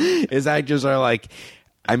 Is actors are like,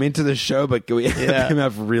 I'm into the show, but can we have him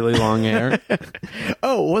have really long hair?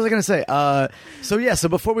 Oh, what was I going to say? So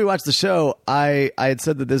before we watched the show, I had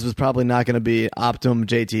said that this was probably not going to be Optimum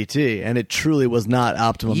JTT, and it truly was not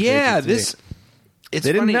Optimum JTT. Yeah, they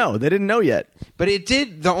didn't know. They didn't know yet. But it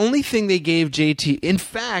did. The only thing they gave JT, in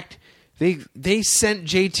fact, they sent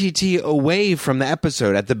JTT away from the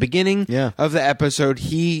episode. At the beginning of the episode,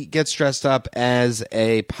 he gets dressed up as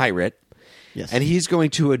a pirate. Yes. And he's going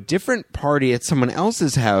to a different party at someone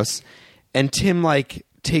else's house, and Tim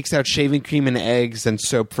takes out shaving cream and eggs and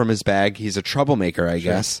soap from his bag. He's a troublemaker, I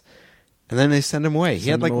guess. And then they send him away. He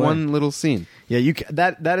had one little scene. Yeah,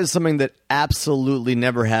 that is something that absolutely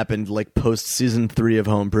never happened. Like post season 3 of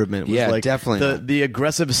Home Improvement, was Yeah, like definitely the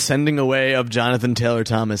aggressive sending away of Jonathan Taylor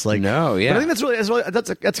Thomas. Like, No, yeah. but I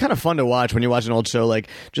think that's kind of fun to watch when you watch an old show. Like,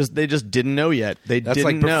 they just didn't know yet. That's like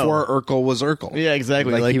didn't know. before Urkel was Urkel. Yeah,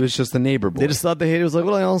 exactly. Like Like, he was just the neighbor boy. They just thought the hater was like,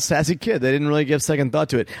 well, sassy kid. They didn't really give second thought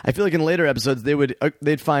to it. I feel like in later episodes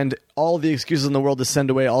they'd find all the excuses in the world to send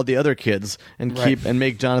away all the other kids and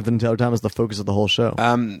make Jonathan Taylor Thomas the focus of the whole show.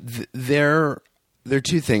 There are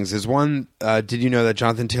two things. Is one, did you know that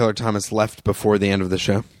Jonathan Taylor Thomas left before the end of the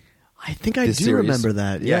show? I think I This do series? remember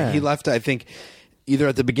that. Yeah, he left, I think, either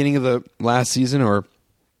at the beginning of the last season or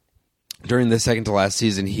during the second to last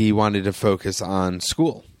season. He wanted to focus on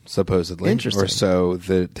school, supposedly. Interesting. Or so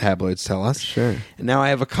the tabloids tell us. Sure. And now I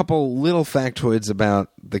have a couple little factoids about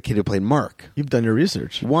the kid who played Mark. You've done your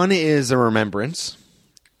research. One is a remembrance.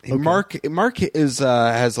 Mark is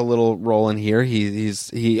has a little role in here.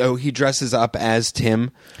 He dresses up as Tim,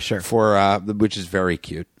 Sure. for which is very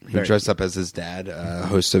cute. He Very dressed up as his dad,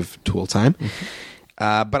 host of Tool Time.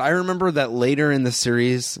 But I remember that later in the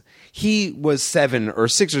series, he was 6 or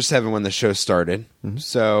 7 when the show started.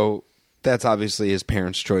 So that's obviously his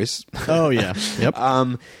parents' choice. Oh yeah, yep.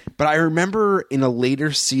 But I remember in a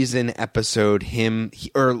later season episode,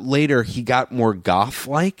 he got more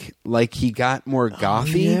goth-like. Like he got more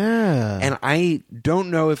gothy. yeah. And I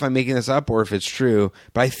don't know if I'm making this up or if it's true,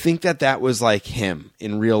 but I think that was like him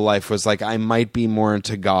in real life. Was like, I might be more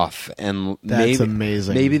into goth, and That's maybe,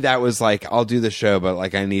 amazing. Maybe that was like, I'll do the show, but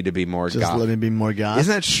like I need to be more Just goth. let me be more goth.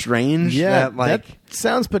 Isn't that strange? Yeah, that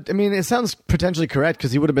sounds. But I mean, it sounds potentially correct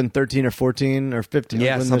because he would have been 13 or 14 or 15.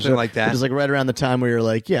 Yeah, when the something show- like that. Which is like right around the time where you're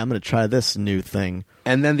like, yeah, I'm going to try this new thing.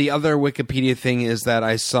 And then the other Wikipedia thing is that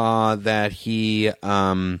I saw that he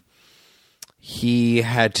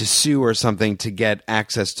had to sue or something to get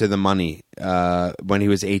access to the money when he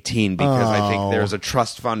was 18 because I think there's a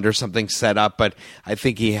trust fund or something set up, but I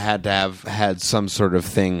think he had to have had some sort of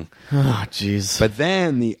thing. Oh, jeez. But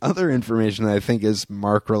then the other information that I think is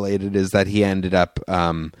Mark related is that he ended up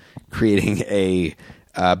creating a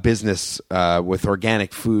business with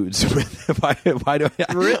organic foods. Why do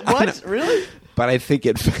I? What? Really? But I think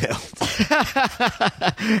it failed.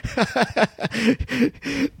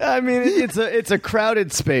 I mean, it's a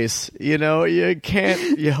crowded space. You know,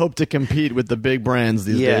 you hope to compete with the big brands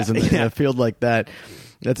these days in a field like that.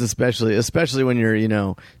 That's especially when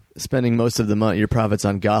you're, spending most of your profits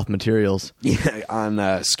on goth materials. Yeah,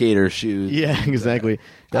 on skater shoes. Yeah, exactly.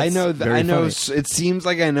 I That's know. very I know. funny. It seems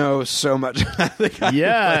like I know so much about the guy.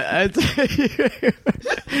 Yeah,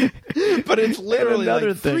 But it's literally another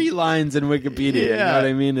like thing. 3 lines in Wikipedia. You know Yeah. what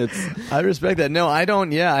I mean? I respect that. No, I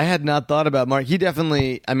don't. Yeah, I had not thought about Mark. He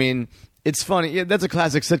definitely. I mean, it's funny. Yeah, that's a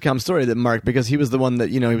classic sitcom story that Mark, because he was the one that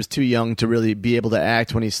he was too young to really be able to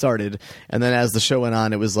act when he started, and then as the show went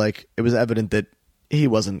on, it was evident that he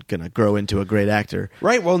wasn't going to grow into a great actor.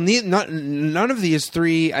 Right. Well, none of these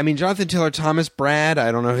 3. I mean, Jonathan Taylor Thomas, Brad.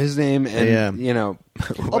 I don't know his name, and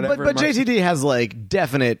whatever. But JTD has like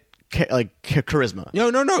definite charisma.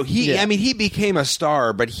 No. He became a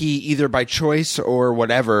star, but he either by choice or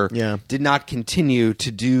whatever did not continue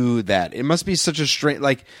to do that. It must be such a strange.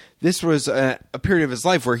 Like this was a period of his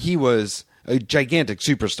life where he was a gigantic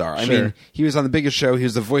superstar. I mean, he was on the biggest show. He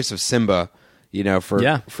was the voice of Simba.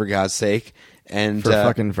 For God's sake. And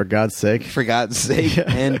for God's sake. For God's sake.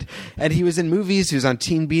 And he was in movies. He was on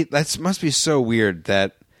Teen Beat. That must be so weird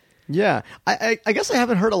that. Yeah. I guess I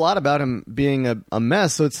haven't heard a lot about him being a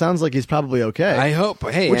mess, so it sounds like he's probably okay. I hope.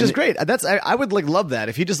 Hey, which is great. I would love that.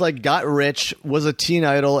 If he just got rich, was a teen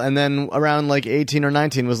idol, and then around 18 or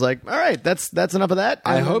 19 was like, all right, that's enough of that.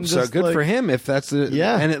 I hope so. Good for him if that's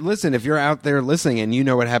And listen, if you're out there listening and you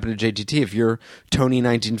know what happened to JTT, if you're Tony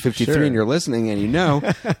 1953 and you're listening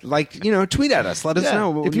and tweet at us. Let us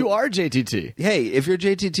know. If you are JTT. Hey, if you're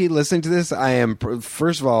JTT listening to this, I am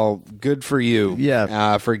first of all good for you.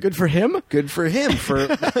 Yeah. Good for him. Good for him.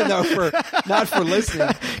 Not for listening.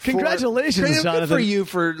 Congratulations, Jonathan. Good for you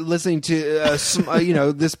for listening to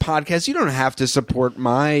this podcast. You don't have to support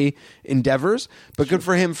my endeavors, but good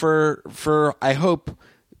for him for I hope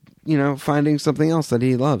finding something else that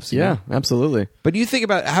he loves. Yeah, absolutely. But you think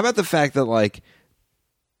about how about the fact that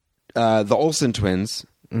the Olsen twins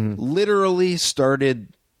literally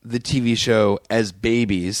started the TV show as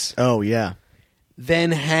babies. Oh yeah.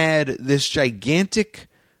 Then had this gigantic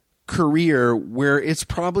career where it's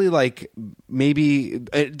probably maybe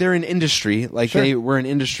they're in industry, they were in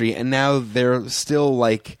industry, and now they're still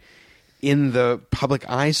in the public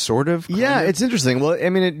eye, sort of. Yeah, it's interesting. Well, I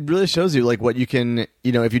mean, it really shows you what you can,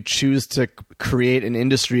 if you choose to create an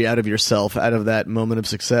industry out of yourself, out of that moment of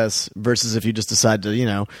success, versus if you just decide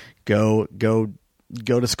to, go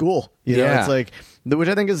to school. You know, it's like, which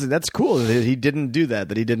I think that's cool that he didn't do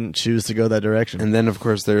that he didn't choose to go that direction. And then, of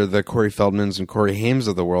course, there are the Corey Feldmans and Corey Haim's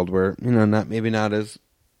of the world where, you know, you're not as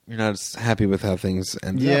happy with how things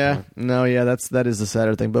end up. That is the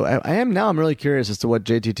sadder thing. But I'm really curious as to what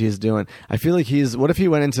JTT is doing. I feel like what if he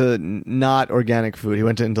went into not organic food? He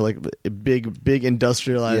went into like big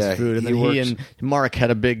industrialized food, and then he and Mark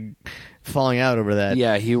had a big falling out over that.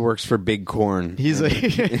 Yeah, he works for Big Corn. He's a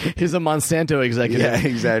Monsanto executive. Yeah,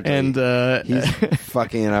 exactly. And he's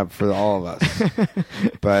fucking it up for all of us.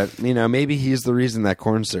 But you know, maybe he's the reason that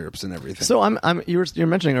corn syrup's and everything. So you're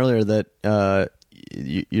mentioning earlier that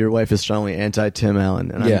your wife is strongly anti Tim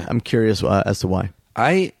Allen, and I'm curious as to why.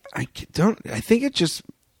 I think it just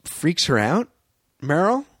freaks her out,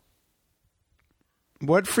 Meryl.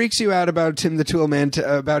 What freaks you out about Tim the Tool Man?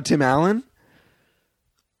 About Tim Allen?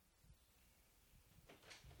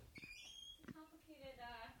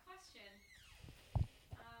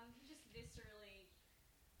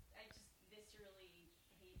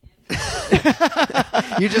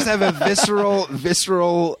 You just have a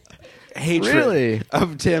visceral hatred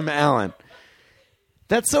of Tim Allen.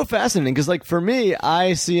 That's so fascinating because, like, for me,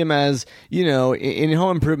 I see him as, you know, in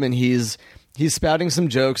Home Improvement, he's spouting some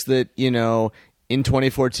jokes that, you know, in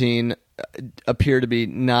 2014 appear to be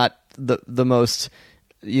not the most,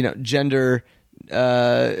 you know, gender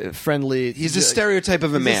friendly. He's a stereotype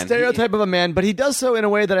of a man. But he does so in a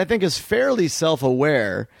way that I think is fairly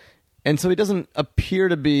self-aware. And so he doesn't appear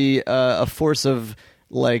to be a force of,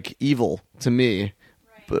 like, evil to me. Right.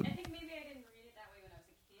 But, I think maybe I didn't read it that way when I was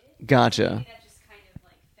a kid. Gotcha. Maybe that just kind of,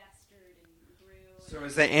 like, festered and grew. So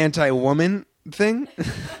is the anti-woman thing?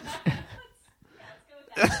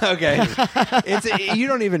 Okay, you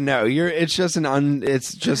don't even know. It's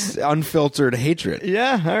just unfiltered hatred.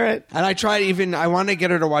 Yeah, all right. And I want to get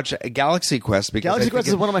her to watch Galaxy Quest because Galaxy Quest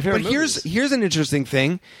is one of my favorite movies. But here's an interesting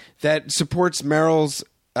thing that supports Meryl's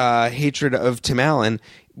hatred of Tim Allen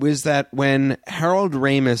was that when Harold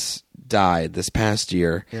Ramis died this past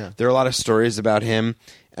year, there are a lot of stories about him.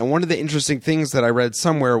 And one of the interesting things that I read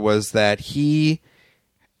somewhere was that he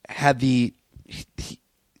had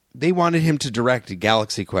they wanted him to direct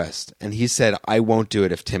Galaxy Quest, and he said, "I won't do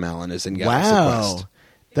it if Tim Allen is in Galaxy Quest."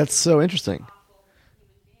 That's so interesting.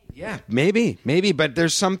 Yeah, maybe, but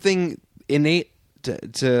there's something innate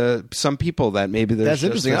to some people that maybe there's. That's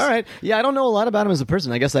interesting. All right, yeah, I don't know a lot about him as a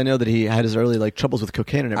person. I guess I know that he had his early like troubles with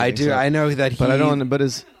cocaine and everything. I do. So, I know that, but I don't. But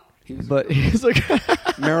he's like,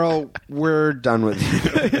 Meryl, we're done with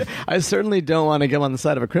you. I certainly don't want to get on the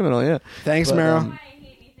side of a criminal. Yeah, thanks, Meryl.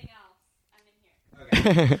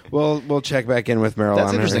 We'll check back in with Meryl.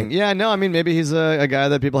 That's interesting. Yeah, no, I mean, maybe he's a guy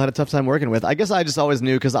that people had a tough time working with. I guess I just always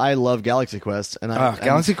knew because I love Galaxy Quest. And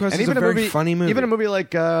Galaxy Quest is a very funny movie. Even a movie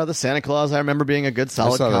like The Santa Claus, I remember being a good,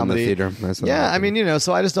 solid comedy. I saw that in the theater. Yeah, I mean, you know,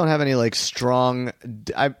 so I just don't have any like strong.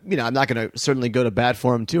 I'm not going to certainly go to bat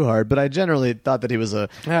for him too hard, but I generally thought that he was a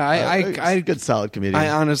good, solid comedian. I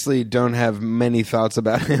honestly don't have many thoughts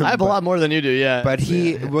about him. I have a lot more than you do. Yeah, but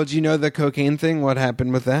well, do you know the cocaine thing? What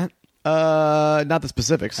happened with that? Not the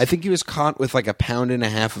specifics. I think he was caught with like 1.5 pounds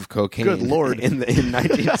of cocaine. Good Lord! In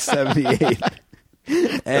 1978,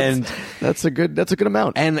 and that's a good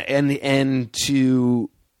amount. And to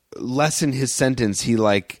lessen his sentence,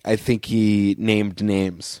 I think he named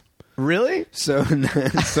names. Really? So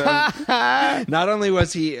not only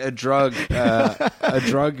was he a drug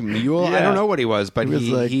mule, I don't know what he was, but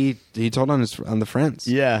he told on the friends.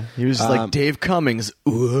 Yeah, he was just like Dave Cummings,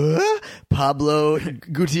 Pablo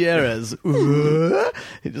Gutierrez.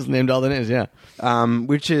 He just named all the names. Yeah,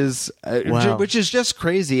 which is just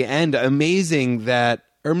crazy and amazing that.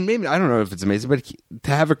 Or maybe, I don't know if it's amazing, but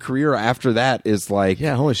to have a career after that is like...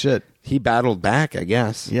 Yeah, holy shit. He battled back, I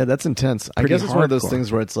guess. Yeah, that's intense. I guess it's one of those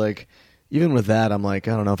things where it's like, even with that, I'm like,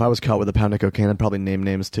 I don't know, if I was caught with 1 pound of cocaine, I'd probably name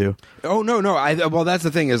names too. Oh, no. Well, that's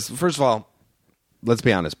the thing is, first of all, let's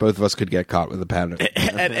be honest, both of us could get caught with 1 pound of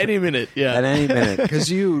At any minute, yeah. At any minute.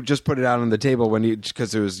 Because you just put it out on the table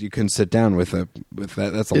because you couldn't sit down with that.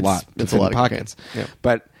 That's a lot. It's a lot of pockets. Yeah.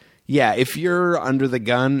 But... yeah, if you're under the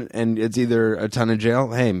gun and it's either a ton of jail,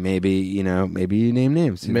 hey, maybe you name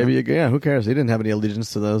names. Who cares? He didn't have any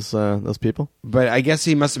allegiance to those people. But I guess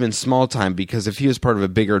he must have been small time because if he was part of a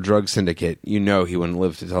bigger drug syndicate, he wouldn't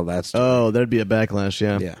live to tell that story. Oh, there'd be a backlash.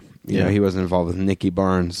 Yeah, yeah. You know, he wasn't involved with Nicky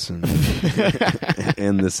Barnes in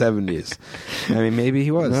the 70s. I mean, maybe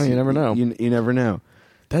he was. No, you never know. You never know.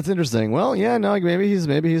 That's interesting. Well, yeah, no, maybe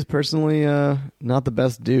he's personally not the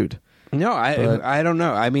best dude. No, I don't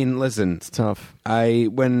know. I mean, listen, it's tough.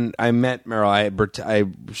 When I met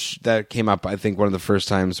Meryl, that came up. I think one of the first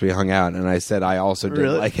times we hung out, and I said I also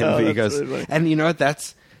didn't like him because, really and you know what?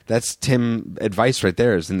 That's That's Tim advice right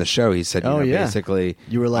there. Is in the show. He said, basically,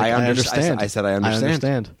 you were like, I understand. I said, I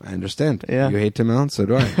understand. I understand. Yeah. You hate Tim Allen, so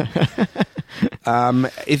do I.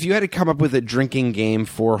 If you had to come up with a drinking game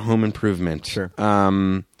for Home Improvement, sure.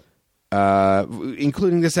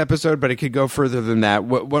 Including this episode, but it could go further than that.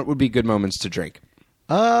 What would be good moments to drink?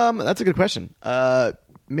 That's a good question.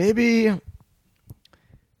 Maybe.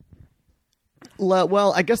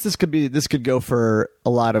 Well, I guess this could go for a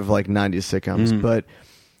lot of like 90s sitcoms, but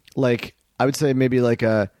like I would say maybe like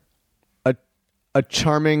a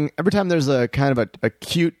charming. Every time there's a kind of a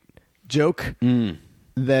cute joke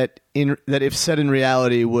that if said in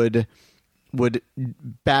reality would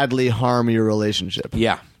badly harm your relationship.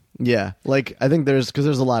 Yeah. Yeah, like I think there's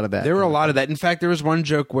a lot of that. There were a lot of that. In fact, there was one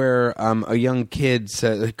joke where a young kid,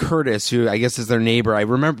 Curtis, who I guess is their neighbor. I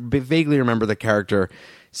vaguely remember the character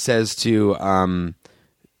says to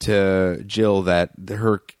Jill that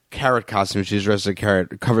her carrot costume, she's dressed as a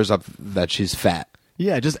carrot, covers up that she's fat.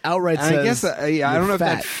 Yeah, just outright and says. I guess I don't know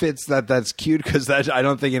fat. if that fits. That's cute because I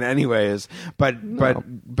don't think in any way is. But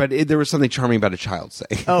there was something charming about a child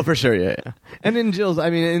saying. Oh, for sure, yeah. And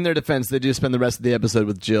in their defense, they do spend the rest of the episode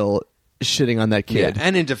with Jill shitting on that kid. Yeah,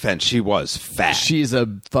 and in defense, she was fat. She's a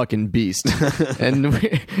fucking beast,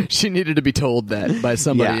 and she needed to be told that by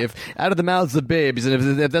somebody. Yeah. If out of the mouths of babes,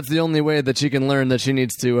 and if that's the only way that she can learn that she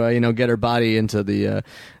needs to, get her body into the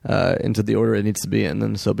order it needs to be in,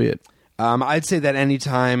 then so be it. I'd say that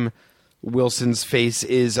anytime Wilson's face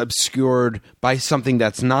is obscured by something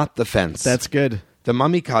that's not the fence, that's good. The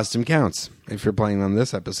mummy costume counts if you're playing on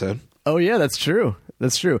this episode. Oh yeah, that's true.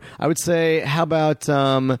 That's true. I would say, how about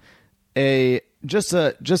just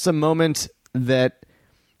a moment that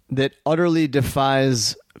utterly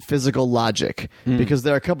defies physical logic, because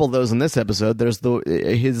there are a couple of those in this episode. There's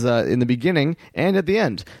his in the beginning and at the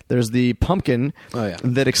end. There's the pumpkin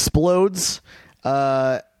that explodes.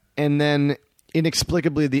 And then,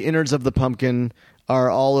 inexplicably, the innards of the pumpkin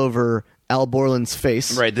are all over Al Borland's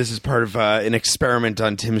face. Right, this is part of an experiment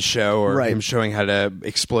on Tim's show, or him showing how to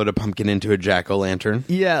explode a pumpkin into a jack-o'-lantern.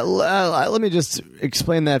 Yeah, let me just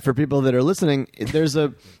explain that for people that are listening. There's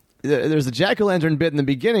a jack-o'-lantern bit in the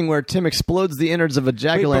beginning where Tim explodes the innards of a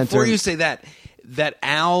jack-o'-lantern. Before you say that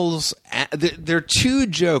Al's... There are two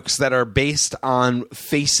jokes that are based on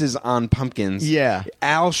faces on pumpkins. Yeah.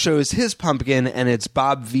 Al shows his pumpkin, and it's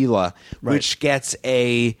Bob Vila, which gets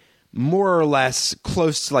a more or less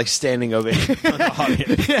close to like standing ovation from the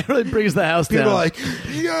audience. Yeah, it really brings the house People down. are like,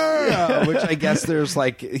 yeah! Which I guess there's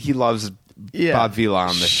like, he loves Bob Vila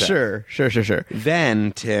on the show. Sure.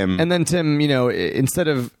 Then Tim... And then Tim, instead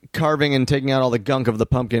of carving and taking out all the gunk of the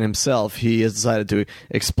pumpkin himself, he has decided to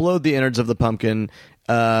explode the innards of the pumpkin.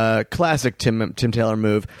 Classic Tim Taylor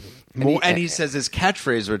move. And he says his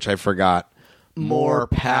catchphrase, which I forgot. More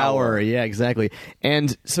power. Yeah, exactly.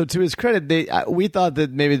 And so to his credit, we thought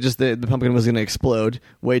that maybe just the pumpkin was going to explode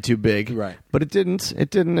way too big. Right. But it didn't.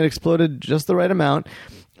 It exploded just the right amount.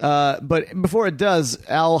 But before it does,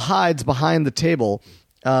 Al hides behind the table.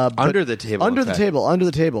 Under the table. Under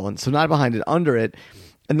the table. And so not behind it, under it.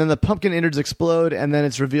 And then the pumpkin innards explode, and then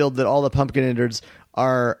it's revealed that all the pumpkin innards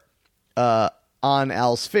are on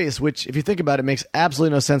Al's face, which, if you think about it, makes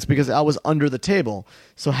absolutely no sense because Al was under the table.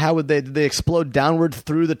 So how would did they explode downward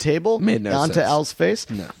through the table onto Al's face?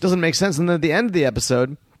 No. Doesn't make sense. And then at the end of the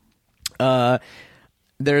episode,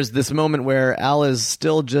 there's this moment where Al is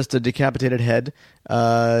still just a decapitated head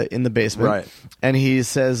in the basement. Right. And he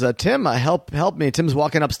says, Tim, help me. Tim's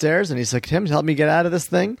walking upstairs, and he's like, Tim, help me get out of this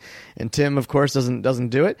thing. And Tim, of course, doesn't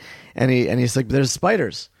do it. And he's like, there's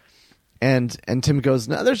spiders. And Tim goes,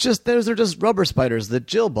 no, those are just rubber spiders that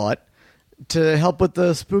Jill bought to help with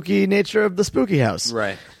the spooky nature of the spooky house.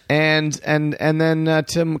 Right. And then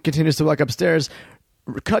Tim continues to walk upstairs.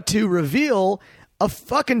 Cut to reveal a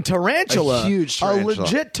fucking tarantula. A huge tarantula. A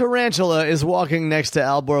legit tarantula is walking next to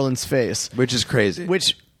Al Borland's face. Which is crazy.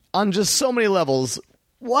 Which, on just so many levels,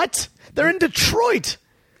 what? They're in Detroit.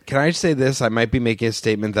 Can I say this? I might be making a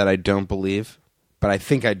statement that I don't believe, but I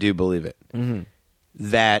think I do believe it. Mm-hmm.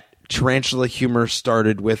 That tarantula humor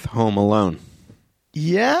started with Home Alone.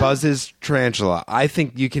 Yeah? Buzz's tarantula. I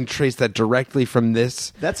think you can trace that directly from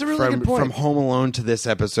this. That's a really good point. From Home Alone to this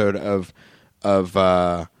episode of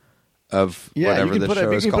whatever the show is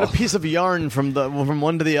called. You can put a piece of yarn from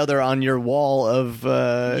one to the other on your wall of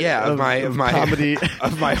my comedy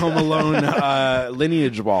of my Home Alone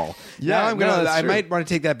lineage wall. Yeah, now I might want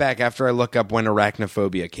to take that back after I look up when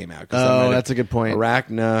Arachnophobia came out. Oh, that's a good point.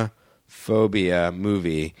 Arachnophobia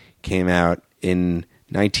movie came out in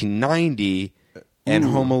 1990. And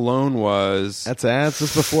Home Alone was... That's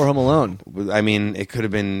just before Home Alone. I mean, it could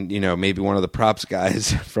have been, maybe one of the props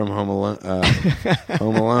guys from Home Alone.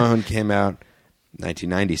 Home Alone came out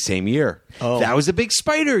 1990, same year. Oh. That was a big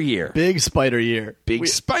spider year. Big spider year.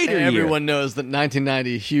 Spider year. Everyone knows that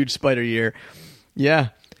 1990, huge spider year. Yeah.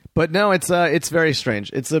 But no, it's very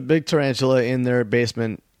strange. It's a big tarantula in their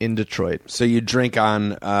basement in Detroit. So you drink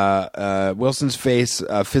on Wilson's face,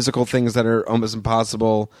 physical things that are almost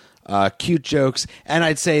impossible, cute jokes. And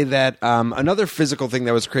I'd say that another physical thing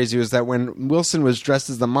that was crazy was that when Wilson was dressed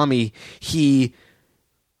as the mummy, he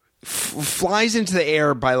flies into the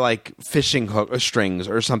air by like fishing hook or strings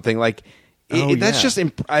or something. Like that's just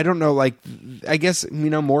I don't know. Like I guess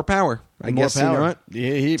more power. I guess power. You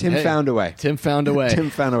know what? Tim found a way. Tim found a way. Tim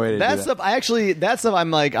found a way to that do that. stuff. That stuff.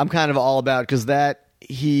 I'm kind of all about because that.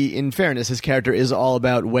 In fairness, his character is all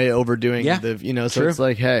about way overdoing so true. It's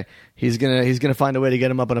like, hey, he's gonna find a way to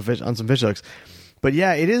get him up on some fish hooks. But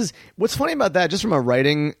yeah, it is. What's funny about that, just from a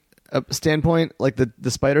writing standpoint, like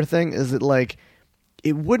the spider thing, is that like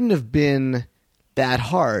it wouldn't have been that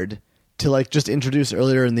hard to like just introduce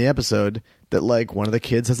earlier in the episode that like one of the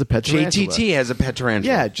kids has a pet tarantula. JTT has a pet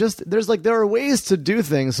tarantula. Yeah, just there are ways to do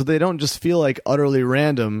things so they don't just feel like utterly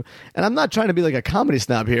random. And I'm not trying to be like a comedy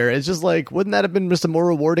snob here. It's just like, wouldn't that have been just a more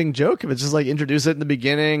rewarding joke if it's just like introduce it in the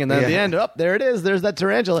beginning and then at the end, there it is. There's that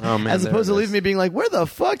tarantula. Oh, man, as opposed to leaving me being like, where the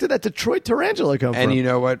fuck did that Detroit tarantula come from? And you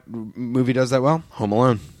know what movie does that well? Home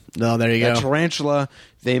Alone. No, there you go. That tarantula,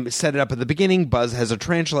 they set it up at the beginning. Buzz has a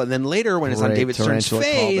tarantula, and then later when it's on David Stern's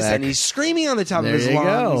face and he's screaming on the top of his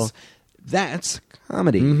lungs, that's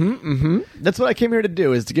comedy. That's what I came here to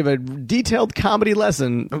do, is to give a detailed comedy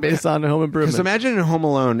lesson based on Home Improvement. Because imagine in Home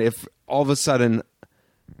Alone if all of a sudden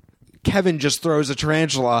Kevin just throws a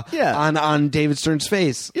tarantula on David Stern's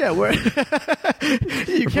face. Yeah, where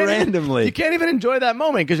you can't randomly. You can't even enjoy that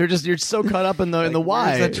moment because you're so caught up in the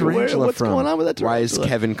why. Where's that tarantula what's from? going on with that tarantula? Why is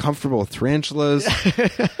Kevin comfortable with tarantulas?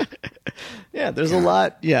 Yeah, there's a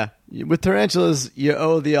lot. Yeah, with tarantulas, you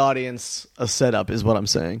owe the audience a setup, is what I'm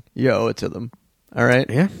saying. You owe it to them. All right?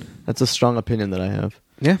 Yeah. That's a strong opinion that I have.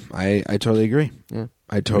 Yeah, I totally agree. Yeah.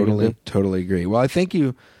 I totally agree. Well, I thank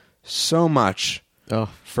you so much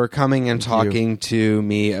for coming and talking to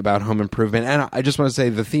me about Home Improvement. And I just want to say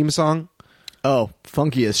the theme song. Oh,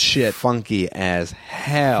 funky as shit. Funky as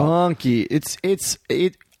hell. Funky.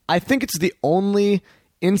 I think it's the only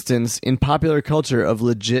instance in popular culture of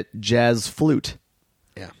legit jazz flute.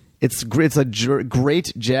 Yeah. It's a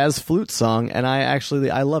great jazz flute song, and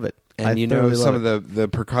I love it. And some of the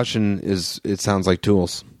percussion it sounds like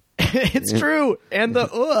tools. It's true. And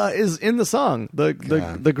the is in the song.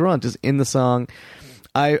 The grunt is in the song.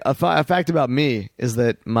 A fact about me is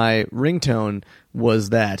that my ringtone was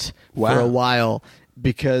that for a while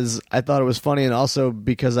because I thought it was funny and also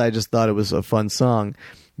because I just thought it was a fun song.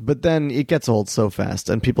 But then it gets old so fast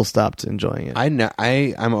and people stopped enjoying it.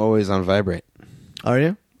 I'm always on vibrate. Are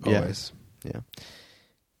you? Always. Yeah.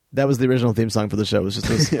 That was the original theme song for the show. It was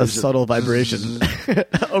just a subtle vibration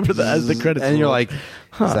as the credits. And you're like,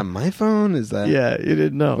 is that my phone? Is that? Yeah, you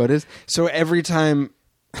didn't know. What is? So every time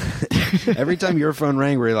your phone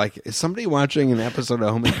rang, we're like, is somebody watching an episode of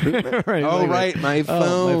Home Improvement? Right, my phone.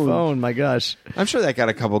 Oh, my phone. My gosh. I'm sure that got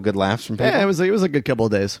a couple good laughs from people. Yeah, it was a good couple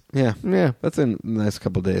of days. Yeah. Yeah. That's a nice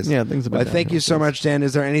couple of days. Yeah, things about thank you so much, Dan.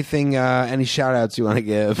 Is there anything, any shout outs you want to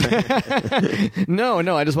give?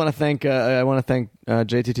 No. I just want to thank,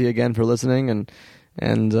 JTT again for listening and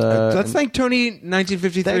let's thank Tony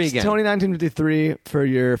 1953 thanks again. Tony 1953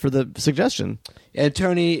 for the suggestion. And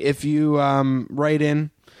Tony, if you write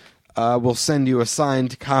in, we'll send you a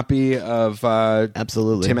signed copy of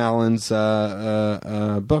absolutely Tim Allen's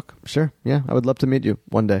book. Sure, yeah, I would love to meet you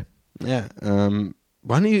one day. Yeah.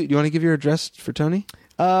 Why don't you want to give your address for Tony?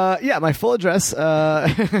 Yeah, my full address. No,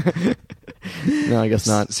 I guess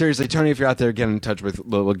not. Seriously, Tony, if you're out there, get in touch with.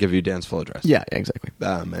 We'll give you Dan's full address. Yeah, exactly.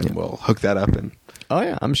 And we'll hook that up. And oh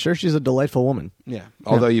yeah, I'm sure she's a delightful woman. Yeah,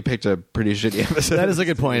 although you picked a pretty shitty episode. That is a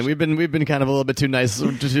good point. We've been kind of a little bit too nice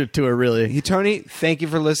to her, really. Hey, Tony, thank you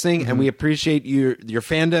for listening, and we appreciate your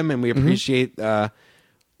fandom, and we appreciate.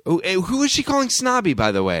 Who is she calling snobby,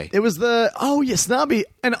 by the way? It was snobby,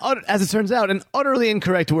 and as it turns out, an utterly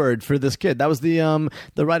incorrect word for this kid. That was the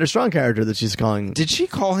Ryder Strong character that she's calling. Did she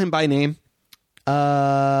call him by name?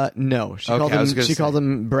 No. She called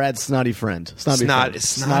him Brad's snotty friend.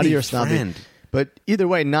 Snotty or snobby. Friend. But either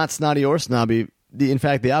way, not snotty or snobby. In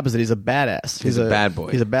fact, the opposite. He's a badass. He's a bad boy.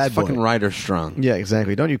 He's a bad boy. Fucking Ryder Strong. Yeah,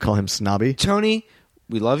 exactly. Don't you call him snobby. Tony,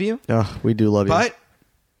 we love you. Oh, we do love you. But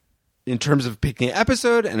in terms of picking an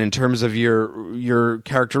episode and in terms of your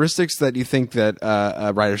characteristics that you think that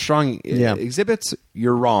Ryder Strong exhibits,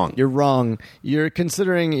 you're wrong. You're wrong. You're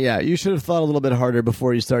considering, you should have thought a little bit harder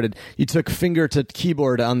before you started. You took finger to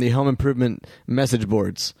keyboard on the home improvement message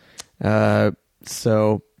boards.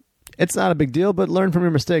 So it's not a big deal, but learn from your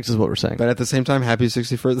mistakes is what we're saying. But at the same time, happy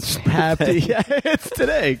 61st birthday. Happy, it's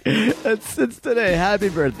today. It's today. Happy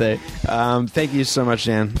birthday. Thank you so much,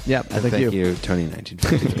 Dan. Yep, thank you, Tony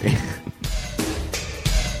 1953.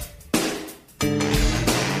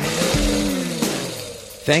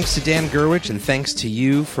 Thanks to Dan Gurewitch, and thanks to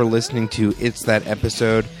you for listening to It's That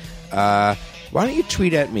Episode. Why don't you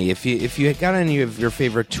tweet at me if you got any of your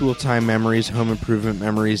favorite Tool Time memories, Home Improvement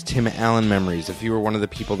memories, Tim Allen memories, if you were one of the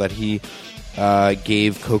people that he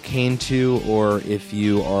gave cocaine to, or if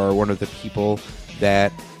you are one of the people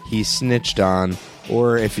that he snitched on,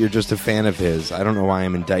 or if you're just a fan of his. I don't know why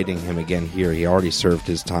I'm indicting him again here. He already served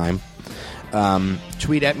his time.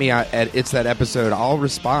 Tweet at me at It's That Episode. I'll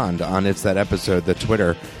respond on It's That Episode, the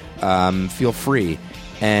Twitter. Feel free.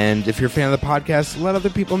 And if you're a fan of the podcast, let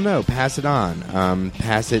other people know. Pass it on.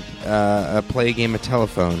 Play a game of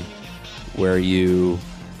telephone where you...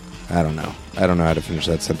 I don't know how to finish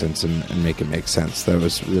that sentence and make it make sense. That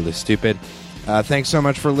was really stupid. Thanks so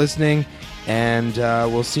much for listening, and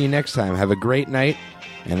we'll see you next time. Have a great night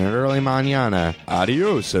and an early mañana.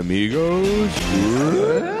 Adios,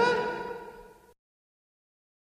 amigos.